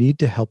students, you need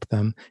to help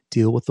them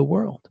deal with the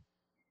world.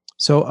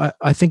 So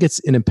I think it's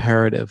an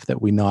imperative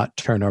that we not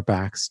turn our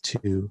backs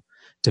to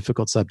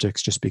difficult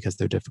subjects just because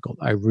they're difficult.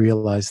 I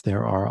realize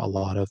there are a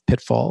lot of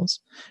pitfalls,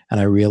 and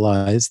I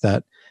realize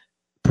that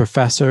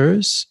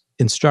professors,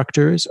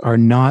 instructors are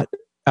not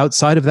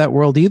outside of that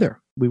world either.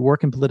 We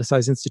work in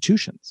politicized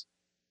institutions,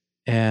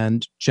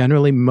 and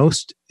generally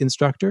most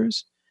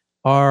instructors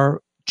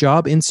are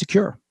job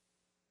insecure.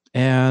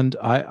 And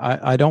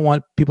I don't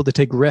want people to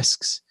take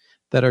risks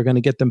that are going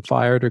to get them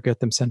fired or get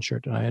them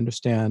censured. And I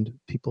understand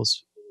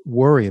people's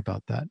worry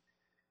about that.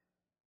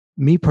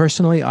 me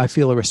personally, I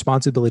feel a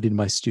responsibility to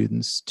my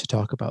students to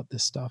talk about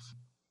this stuff.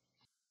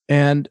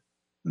 And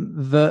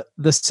the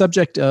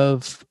subject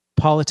of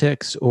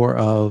politics or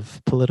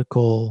of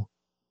political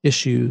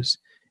issues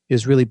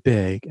is really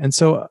big. And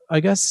so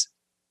I guess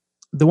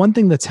the one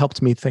thing that's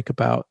helped me think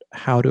about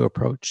how to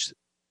approach,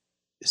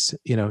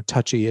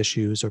 touchy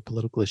issues or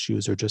political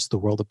issues or just the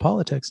world of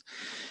politics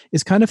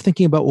is kind of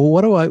thinking about, well,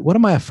 what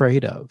am I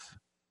afraid of?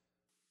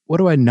 What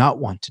do I not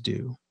want to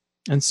do?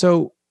 And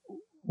so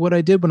what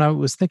I did when I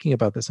was thinking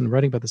about this and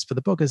writing about this for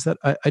the book is that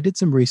I did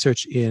some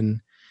research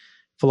in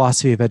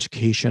philosophy of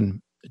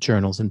education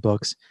journals and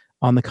books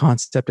on the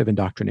concept of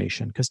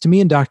indoctrination. Because to me,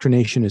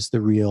 indoctrination is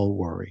the real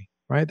worry,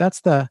 right?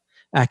 That's the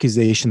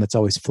accusation that's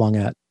always flung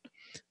at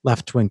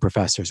left-wing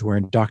professors. We're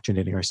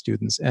indoctrinating our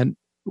students. And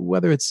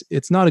whether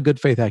it's not a good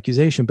faith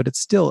accusation, but it's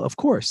still, of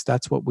course,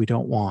 that's what we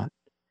don't want.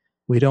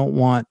 We don't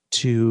want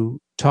to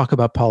talk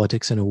about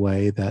politics in a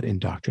way that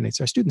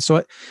indoctrinates our students.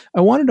 So I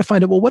wanted to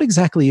find out, well, what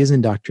exactly is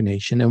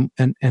indoctrination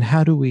and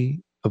how do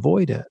we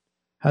avoid it?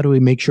 How do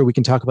we make sure we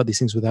can talk about these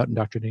things without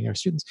indoctrinating our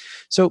students?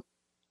 So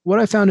what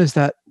I found is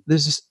that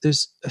there's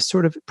a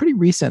sort of pretty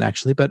recent,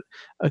 actually, but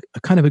a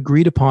kind of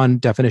agreed upon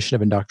definition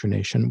of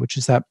indoctrination, which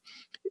is that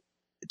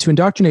to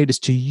indoctrinate is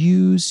to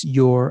use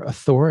your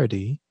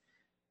authority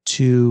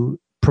to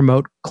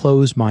promote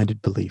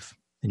closed-minded belief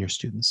in your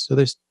students. So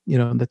there's,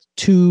 the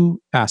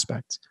two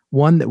aspects.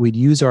 One, that we'd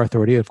use our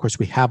authority. Of course,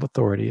 we have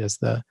authority as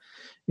the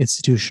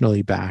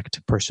institutionally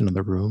backed person in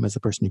the room, as the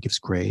person who gives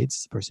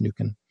grades, the person who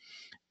can,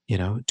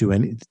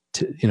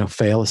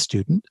 fail a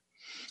student.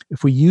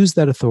 If we use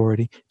that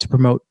authority to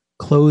promote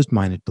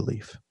closed-minded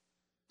belief,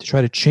 to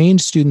try to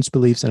change students'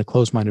 beliefs in a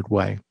closed-minded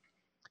way.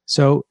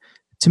 So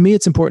to me,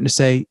 it's important to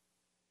say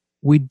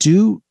we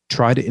do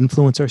try to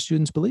influence our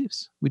students'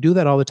 beliefs. We do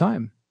that all the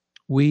time.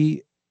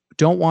 We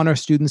don't want our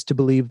students to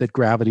believe that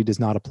gravity does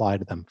not apply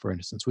to them, for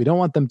instance. We don't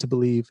want them to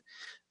believe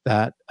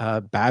that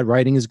bad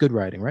writing is good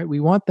writing, right?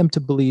 We want them to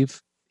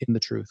believe in the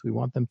truth. We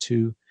want them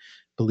to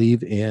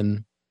believe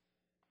in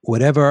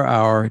whatever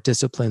our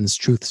discipline's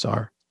truths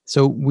are.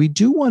 So we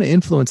do want to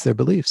influence their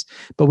beliefs,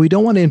 but we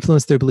don't want to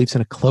influence their beliefs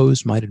in a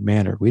closed-minded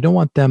manner. We don't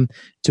want them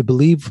to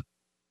believe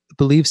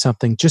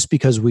something just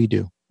because we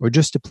do, or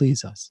just to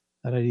please us.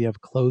 That idea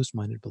of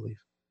closed-minded belief.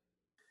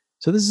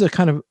 So this is a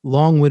kind of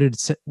long-winded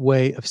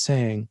way of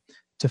saying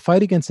to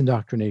fight against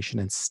indoctrination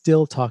and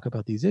still talk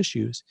about these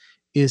issues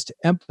is to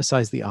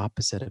emphasize the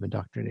opposite of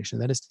indoctrination.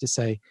 That is to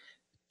say,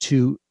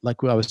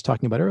 like what I was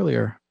talking about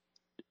earlier,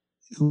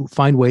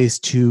 find ways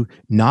to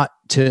not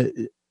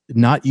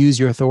use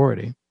your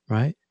authority,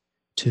 right?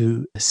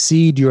 To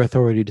cede your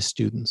authority to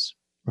students,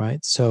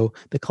 right? So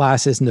the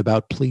class isn't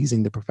about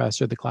pleasing the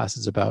professor. The class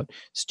is about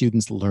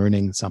students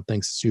learning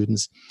something,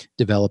 students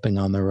developing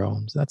on their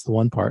own. So that's the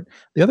one part.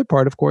 The other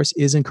part, of course,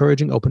 is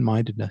encouraging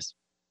open-mindedness.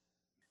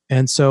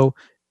 And so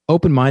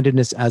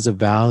open-mindedness as a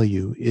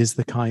value is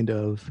the kind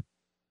of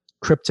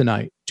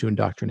kryptonite to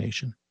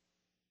indoctrination.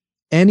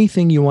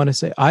 Anything you want to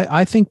say.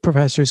 I think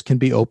professors can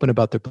be open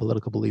about their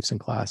political beliefs in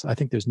class. I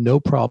think there's no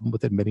problem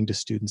with admitting to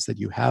students that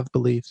you have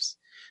beliefs,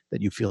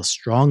 that you feel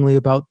strongly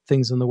about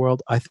things in the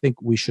world. I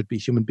think we should be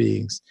human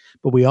beings,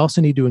 but we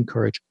also need to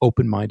encourage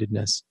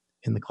open-mindedness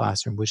in the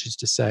classroom, which is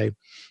to say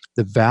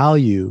the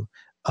value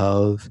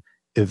of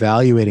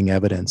evaluating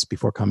evidence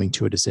before coming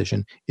to a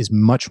decision is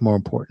much more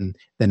important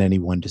than any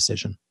one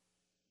decision.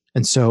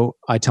 And so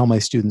I tell my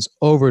students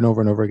over and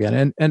over and over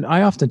again, and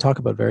I often talk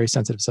about very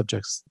sensitive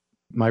subjects.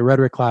 My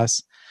rhetoric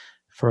class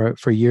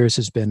for years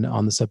has been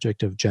on the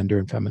subject of gender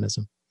and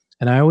feminism.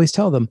 And I always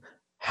tell them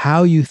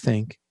how you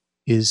think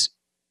is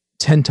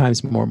 10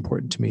 times more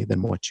important to me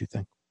than what you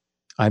think.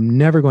 I'm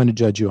never going to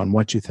judge you on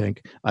what you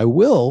think. I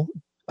will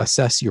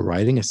assess your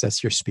writing,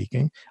 assess your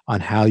speaking on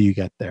how you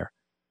get there,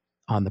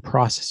 on the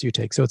process you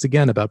take. So it's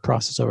again about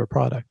process over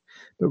product,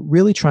 but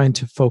really trying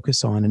to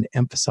focus on and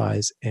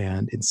emphasize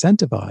and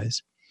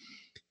incentivize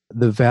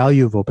the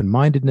value of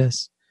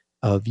open-mindedness,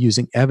 of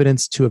using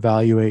evidence to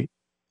evaluate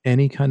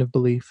any kind of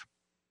belief.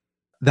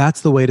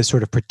 That's the way to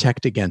sort of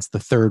protect against the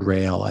third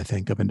rail, I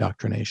think, of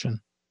indoctrination.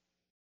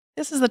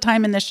 This is the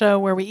time in the show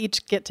where we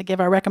each get to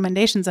give our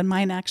recommendations, and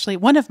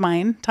one of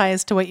mine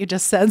ties to what you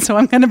just said, so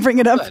I'm going to bring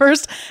it up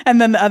first, and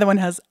then the other one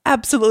has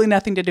absolutely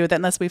nothing to do with it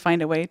unless we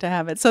find a way to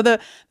have it. So the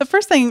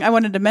first thing I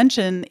wanted to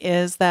mention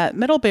is that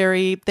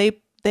Middlebury,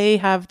 they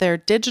have their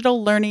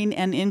Digital Learning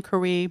and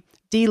Inquiry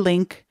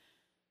D-Link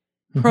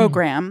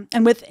program.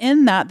 And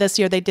within that, this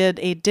year, they did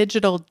a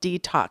digital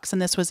detox.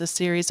 And this was a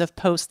series of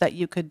posts that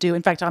you could do.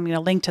 In fact, I'm going to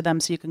link to them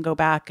so you can go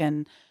back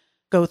and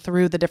go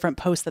through the different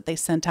posts that they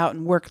sent out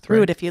and work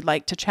through it if you'd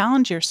like to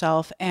challenge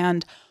yourself.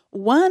 And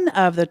one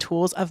of the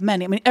tools of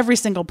many, I mean, every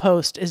single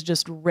post is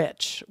just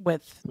rich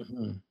with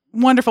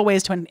wonderful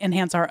ways to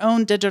enhance our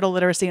own digital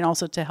literacy and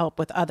also to help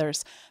with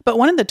others. But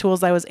one of the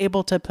tools I was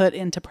able to put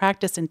into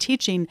practice in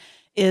teaching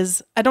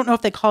is, I don't know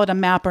if they call it a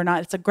map or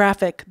not, it's a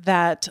graphic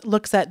that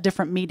looks at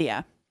different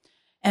media.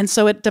 And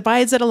so it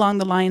divides it along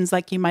the lines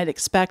like you might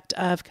expect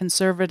of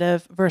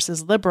conservative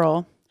versus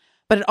liberal,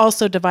 but it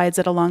also divides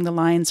it along the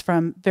lines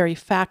from very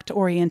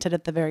fact-oriented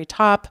at the very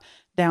top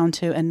down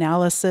to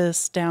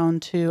analysis, down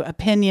to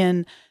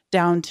opinion,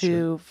 down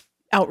to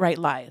outright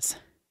lies.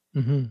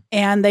 Mm-hmm.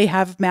 And they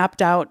have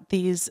mapped out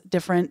these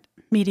different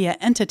media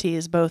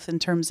entities, both in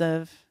terms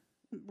of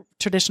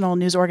traditional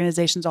news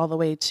organizations all the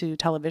way to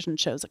television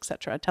shows, et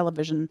cetera,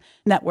 television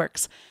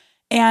networks.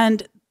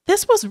 And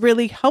this was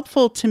really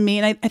helpful to me.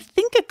 And I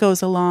think it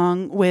goes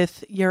along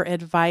with your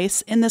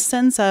advice in the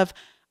sense of,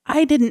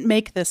 I didn't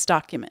make this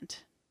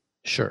document.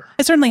 Sure.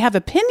 I certainly have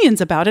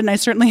opinions about it, and I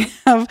certainly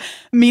have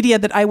media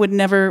that I would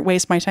never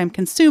waste my time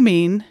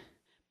consuming,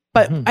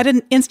 but I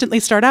didn't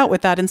instantly start out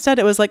with that. Instead,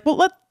 it was like, well,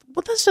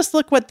 let's just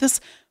look what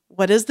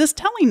is this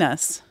telling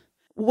us?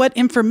 What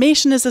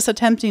information is this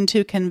attempting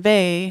to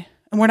convey?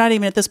 And we're not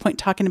even at this point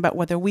talking about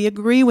whether we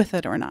agree with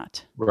it or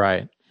not.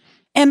 Right.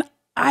 And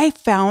I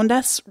found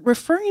us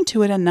referring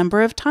to it a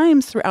number of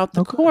times throughout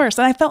the course.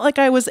 And I felt like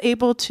I was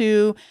able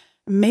to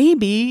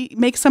maybe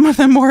make some of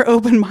them more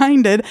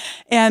open-minded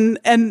and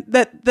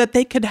that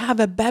they could have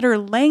a better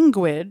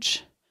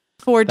language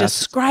for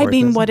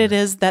describing what it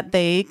is that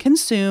they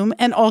consume,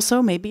 and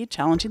also maybe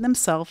challenging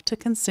themselves to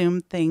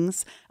consume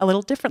things a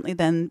little differently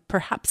than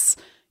perhaps,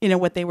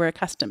 what they were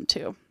accustomed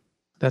to.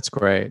 That's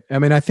great. I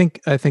mean, I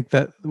think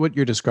that what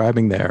you're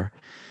describing there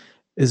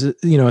is,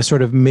 a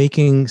sort of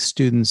making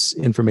students'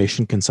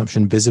 information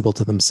consumption visible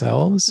to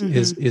themselves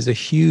is a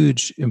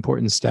huge,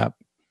 important step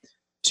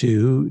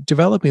to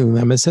developing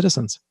them as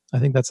citizens. I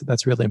think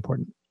that's really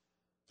important.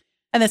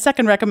 And the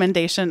second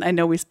recommendation I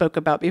know we spoke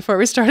about before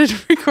we started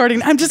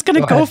recording, I'm just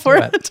going to go for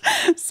it.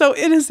 So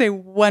it is a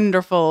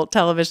wonderful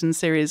television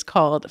series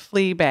called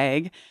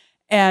Fleabag.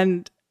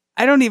 And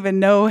I don't even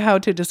know how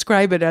to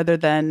describe it other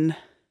than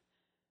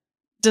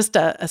just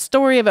a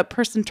story of a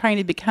person trying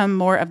to become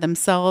more of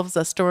themselves,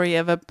 a story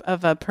of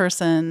a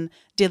person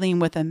dealing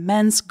with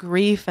immense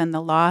grief and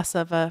the loss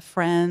of a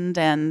friend.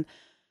 And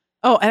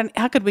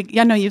how could we?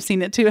 I know you've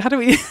seen it too. How do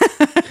we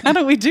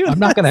do that?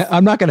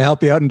 I'm not gonna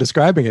help you out in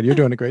describing it. You're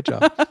doing a great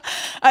job.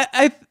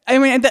 I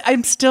mean,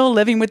 I'm still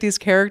living with these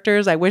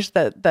characters. I wish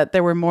that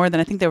there were more than,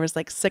 I think there was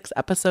like 6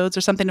 episodes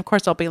or something. Of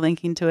course, I'll be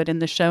linking to it in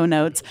the show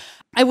notes.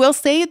 I will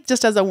say,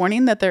 just as a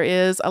warning, that there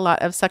is a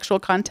lot of sexual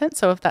content.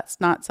 So if that's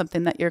not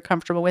something that you're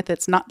comfortable with,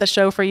 it's not the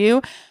show for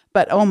you.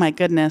 But oh my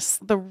goodness,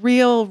 the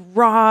real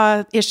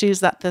raw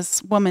issues that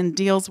this woman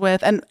deals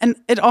with. And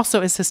it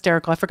also is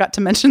hysterical. I forgot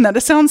to mention that.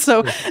 It sounds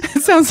so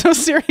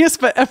serious,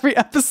 but every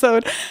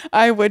episode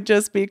I would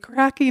just be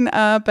cracking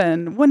up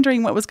and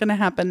wondering what was going to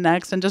happen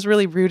next and just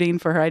really rooting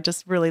for her. I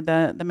just really,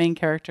 the main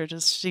character,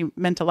 she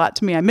meant a lot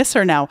to me. I miss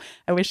her now.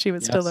 I wish she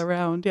was still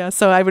around. Yeah.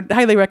 So I would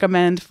highly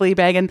recommend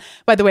Fleabag. And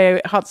by the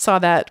way, I saw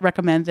that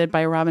recommended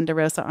by Robin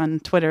DeRosa on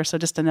Twitter. So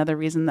just another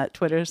reason that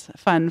Twitter's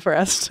fun for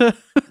us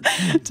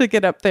to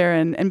get up there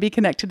and be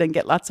connected and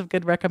get lots of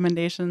good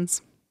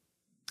recommendations.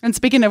 And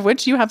speaking of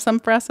which, you have some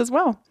for us as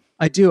well.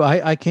 I do.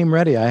 I came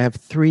ready. I have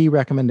 3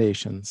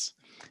 recommendations.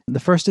 The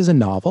first is a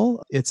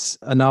novel. It's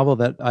a novel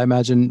that I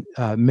imagine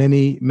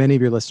many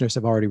of your listeners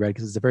have already read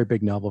because it's a very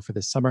big novel for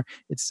this summer.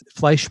 It's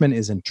Fleischman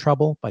is in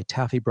Trouble by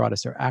Taffy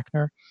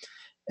Brodesser-Akner.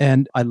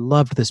 And I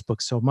loved this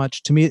book so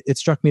much. To me, it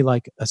struck me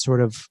like a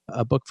sort of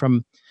a book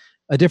from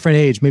a different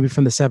age, maybe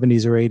from the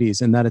 70s or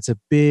 80s, in that it's a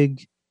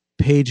big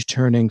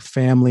page-turning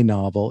family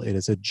novel. It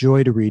is a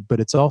joy to read, but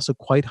it's also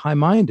quite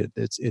high-minded.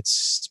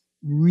 It's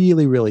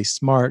really, really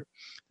smart.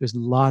 There's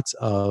lots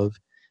of,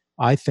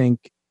 I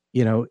think,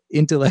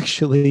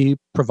 intellectually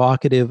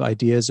provocative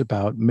ideas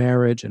about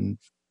marriage and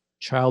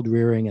child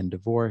rearing and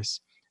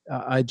divorce.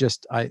 I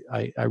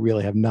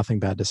really have nothing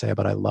bad to say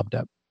about it. I loved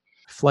it.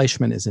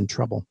 Fleischman is in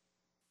Trouble.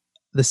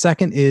 The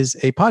second is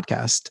a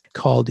podcast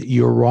called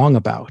You're Wrong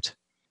About.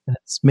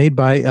 It's made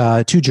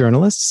by 2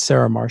 journalists,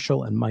 Sarah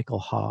Marshall and Michael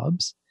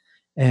Hobbs.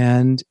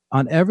 And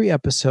on every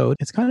episode,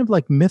 it's kind of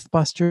like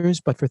Mythbusters,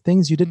 but for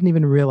things you didn't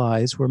even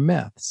realize were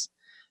myths.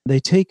 They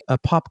take a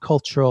pop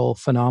cultural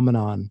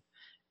phenomenon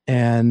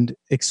and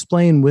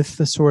explain with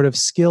the sort of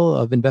skill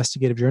of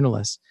investigative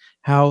journalists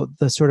how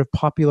the sort of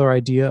popular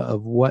idea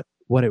of what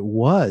it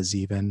was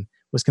even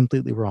was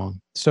completely wrong.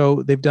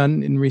 So they've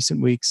done in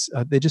recent weeks,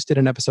 they just did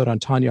an episode on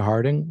Tonya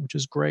Harding, which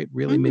is great,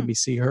 really made me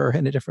see her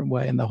in a different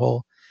way in the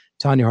whole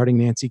Tonya Harding,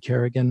 Nancy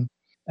Kerrigan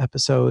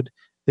episode.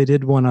 They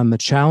did one on the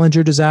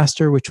Challenger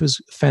disaster, which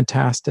was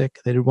fantastic.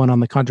 They did one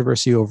on the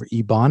controversy over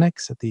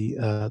Ebonics at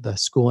the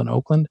school in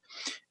Oakland.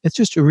 It's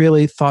just a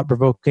really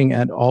thought-provoking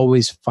and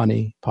always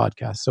funny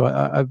podcast. So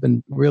I've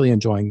been really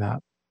enjoying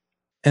that.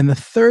 And the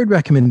third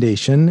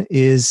recommendation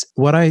is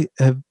what I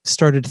have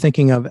started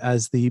thinking of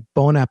as the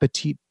Bon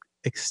Appetit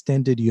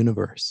extended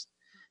universe.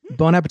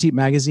 Bon Appetit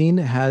magazine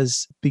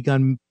has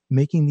begun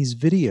making these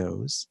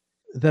videos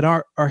that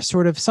are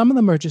sort of, some of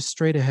them are just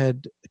straight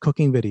ahead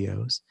cooking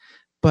videos,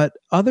 but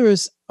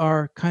others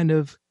are kind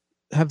of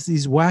have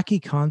these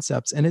wacky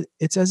concepts. And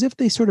it's as if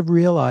they sort of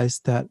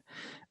realized that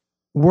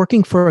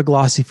working for a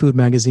glossy food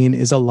magazine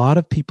is a lot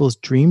of people's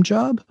dream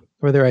job,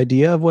 or their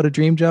idea of what a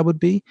dream job would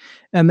be.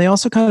 And they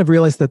also kind of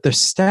realized that their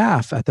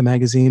staff at the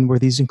magazine were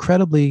these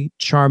incredibly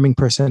charming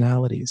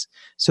personalities.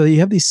 So you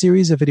have these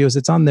series of videos.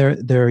 It's on their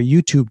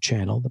YouTube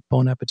channel, the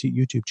Bon Appetit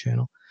YouTube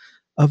channel,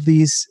 of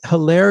these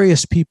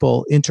hilarious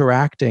people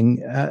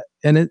interacting.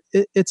 And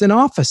it's an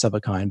office of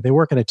a kind. They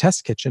work in a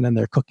test kitchen and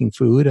they're cooking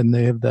food, and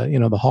they have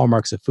the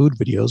hallmarks of food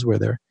videos where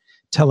they're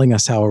telling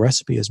us how a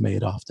recipe is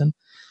made often.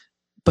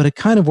 But it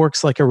kind of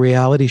works like a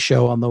reality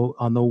show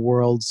on the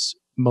world's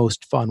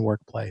most fun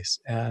workplace.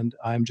 And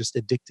I'm just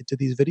addicted to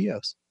these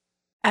videos.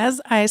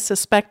 As I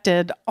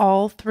suspected,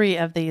 all three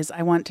of these,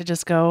 I want to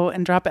just go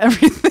and drop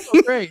everything.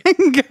 Oh, great.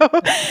 And go.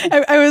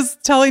 I was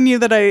telling you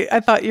that I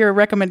thought your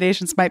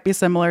recommendations might be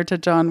similar to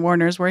John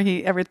Warner's, where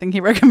everything he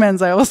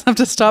recommends, I always have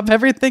to stop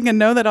everything and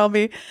know that I'll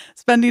be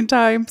spending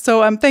time.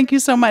 So thank you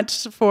so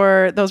much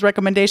for those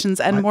recommendations.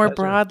 And My more pleasure.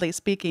 broadly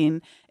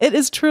speaking, it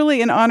is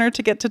truly an honor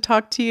to get to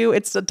talk to you.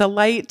 It's a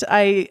delight.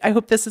 I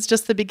hope this is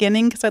just the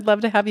beginning, because I'd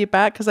love to have you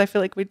back, because I feel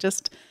like we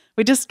just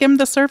skimmed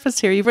the surface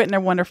here. You've written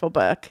a wonderful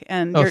book.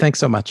 And thanks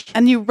so much.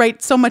 And you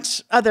write so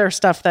much other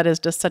stuff that is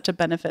just such a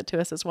benefit to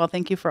us as well.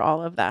 Thank you for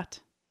all of that.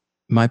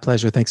 My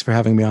pleasure. Thanks for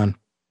having me on.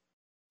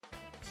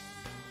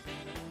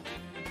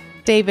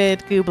 David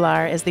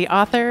Gublar is the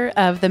author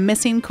of The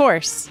Missing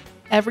Course,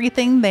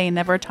 Everything They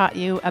Never Taught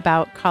You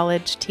About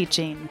College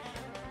Teaching.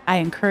 I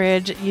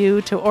encourage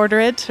you to order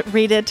it,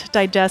 read it,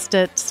 digest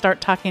it,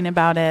 start talking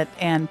about it,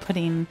 and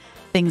putting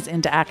things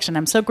into action.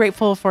 I'm so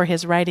grateful for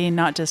his writing,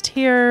 not just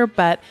here,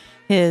 but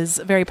his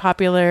very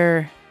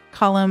popular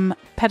column,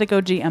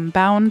 Pedagogy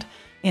Unbound,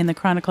 in the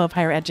Chronicle of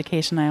Higher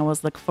Education. I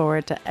always look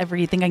forward to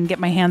everything I can get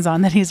my hands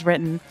on that he's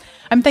written.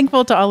 I'm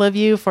thankful to all of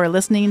you for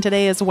listening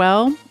today as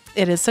well.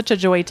 It is such a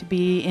joy to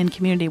be in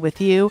community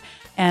with you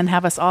and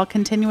have us all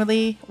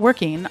continually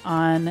working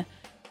on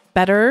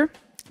better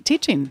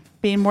teaching,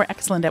 being more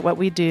excellent at what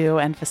we do,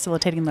 and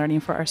facilitating learning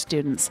for our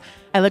students.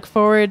 I look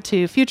forward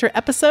to future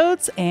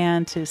episodes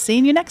and to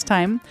seeing you next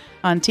time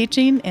on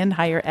Teaching in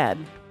Higher Ed.